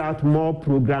should roll out more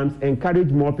programs,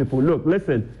 encourage more people. Look,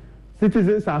 listen,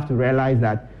 citizens have to realize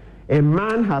that a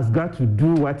man has got to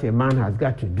do what a man has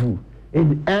got to do.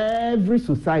 In every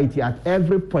society, at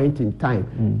every point in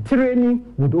time, tyranny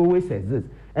would always exist.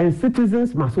 And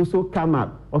citizens must also come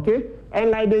up, okay?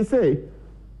 And like they say,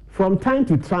 from time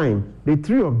to time, the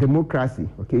tree of democracy,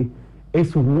 okay,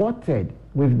 is watered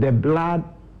with the blood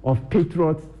of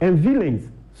patriots and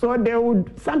villains. So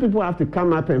some people have to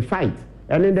come up and fight.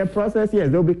 And in the process, yes,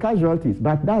 there will be casualties,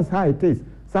 but that's how it is.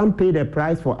 Some pay the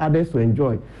price for others to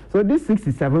enjoy. So this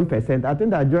 67%, I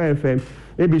think that Joy FM,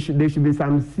 maybe there should be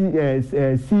some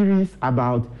series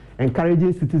about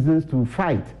encouraging citizens to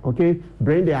fight, okay?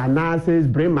 Bring the analysis,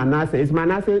 bring Manasseh. Is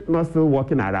Manasseh not still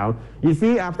walking around? You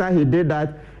see, after he did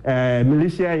that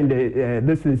militia in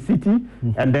the city,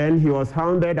 and then he was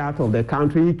hounded out of the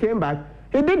country, he came back,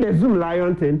 he did the Zoom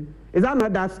Lion thing. Is that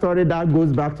not that story that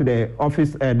goes back to the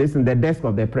office, the desk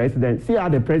of the president? See how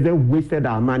the president wasted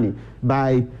our money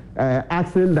by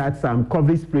asking that some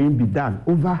COVID spraying be done.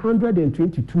 Over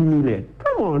 122 million.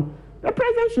 Come on. The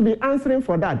president should be answering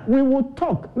for that. We will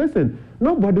talk. Listen,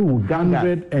 nobody will gather.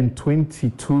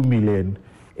 122 million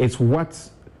is what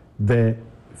the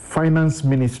finance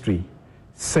ministry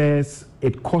says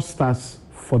it cost us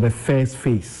for the first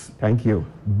phase. Thank you.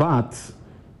 But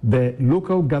the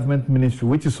local government ministry,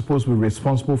 which is supposed to be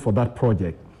responsible for that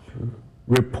project,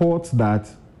 reports that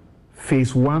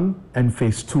phase 1 and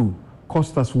phase 2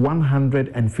 cost us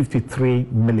 153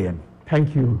 million.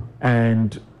 Thank you.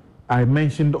 And I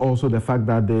mentioned also the fact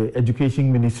that the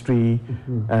education ministry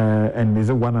and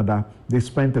there's one other, they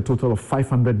spent a total of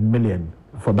 500 million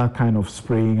for that kind of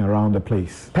spraying around the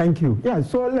place. Thank you. Yeah,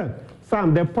 so look,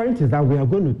 Sam, the point is that we are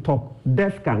going to talk.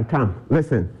 Death can come.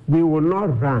 Listen, we will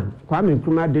not run. Kwame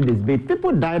Nkrumah did his bit.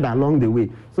 People died along the way.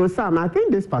 So, Sam, I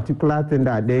think this particular thing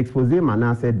that the expose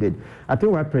Manasseh did, I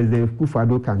think what President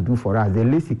Akufo-Addo can do for us, the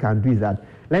least he can do is that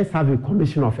let's have a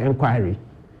commission of inquiry.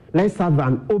 Let's have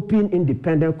an open,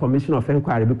 independent commission of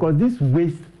inquiry, because this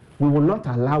waste, we will not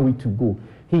allow it to go.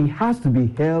 He has to be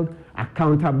held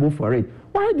accountable for it.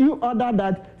 Why do you order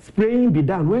that spraying be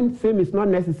done when same is not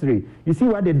necessary? You see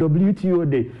what the WTO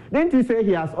did. Didn't he say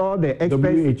he has all the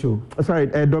experts?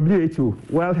 WHO,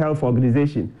 World Health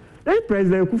Organization. Then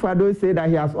President Akufo-Addo said that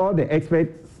he has all the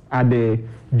experts at the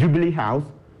Jubilee House.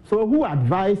 So who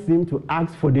advised him to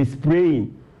ask for the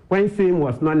spraying when same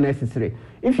was not necessary?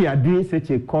 If you are doing such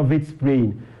a COVID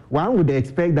spraying, one would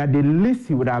expect that the least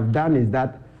he would have done is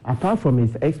that, apart from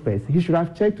his experts, he should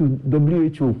have checked with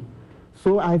WHO.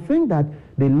 So I think that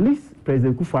the least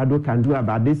President Akufo-Addo can do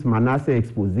about this Manasseh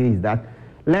expose is that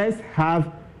let's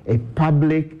have a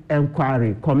public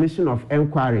inquiry, commission of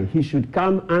inquiry. He should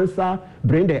come, answer,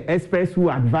 bring the experts who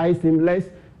advise him. Let's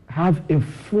have a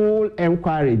full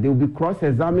inquiry. They will be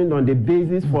cross-examined on the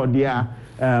basis for their,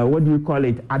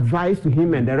 advice to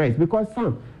him and the rest. Because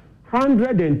some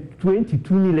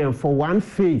 122 million for one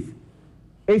phase,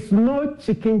 it's no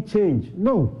chicken change.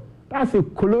 No, that's a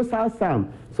colossal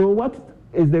sum. So what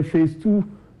is the phase 2?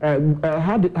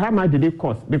 How much did it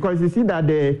cost? Because you see that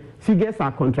the figures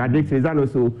are contradictory. And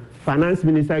also, finance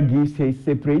minister gives his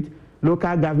separate,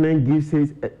 local government gives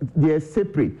his, they're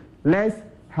separate. Let's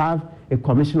have a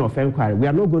commission of inquiry. We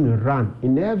are not going to run.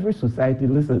 In every society,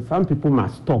 listen, some people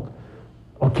must talk,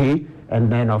 okay?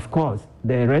 And then, of course,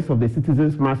 the rest of the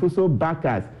citizens must also back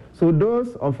us. So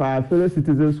those of our fellow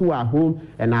citizens who are home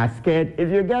and are scared,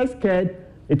 if you get scared,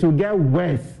 it will get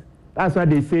worse. That's why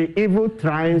they say evil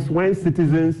triumphs when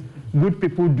citizens, good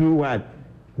people do what?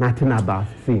 Nothing about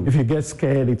things. If you get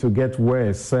scared, it will get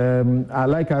worse. I'd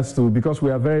like us to, because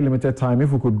we have very limited time,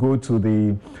 if we could go to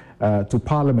the to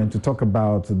Parliament to talk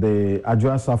about the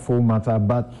Adwoa Safo matter,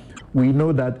 but we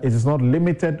know that it is not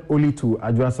limited only to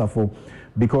Adwoa Safo,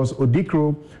 because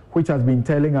Odikro, which has been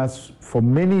telling us for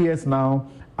many years now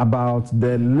about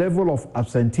the level of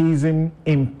absenteeism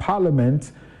in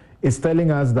Parliament, is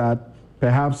telling us that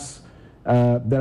perhaps there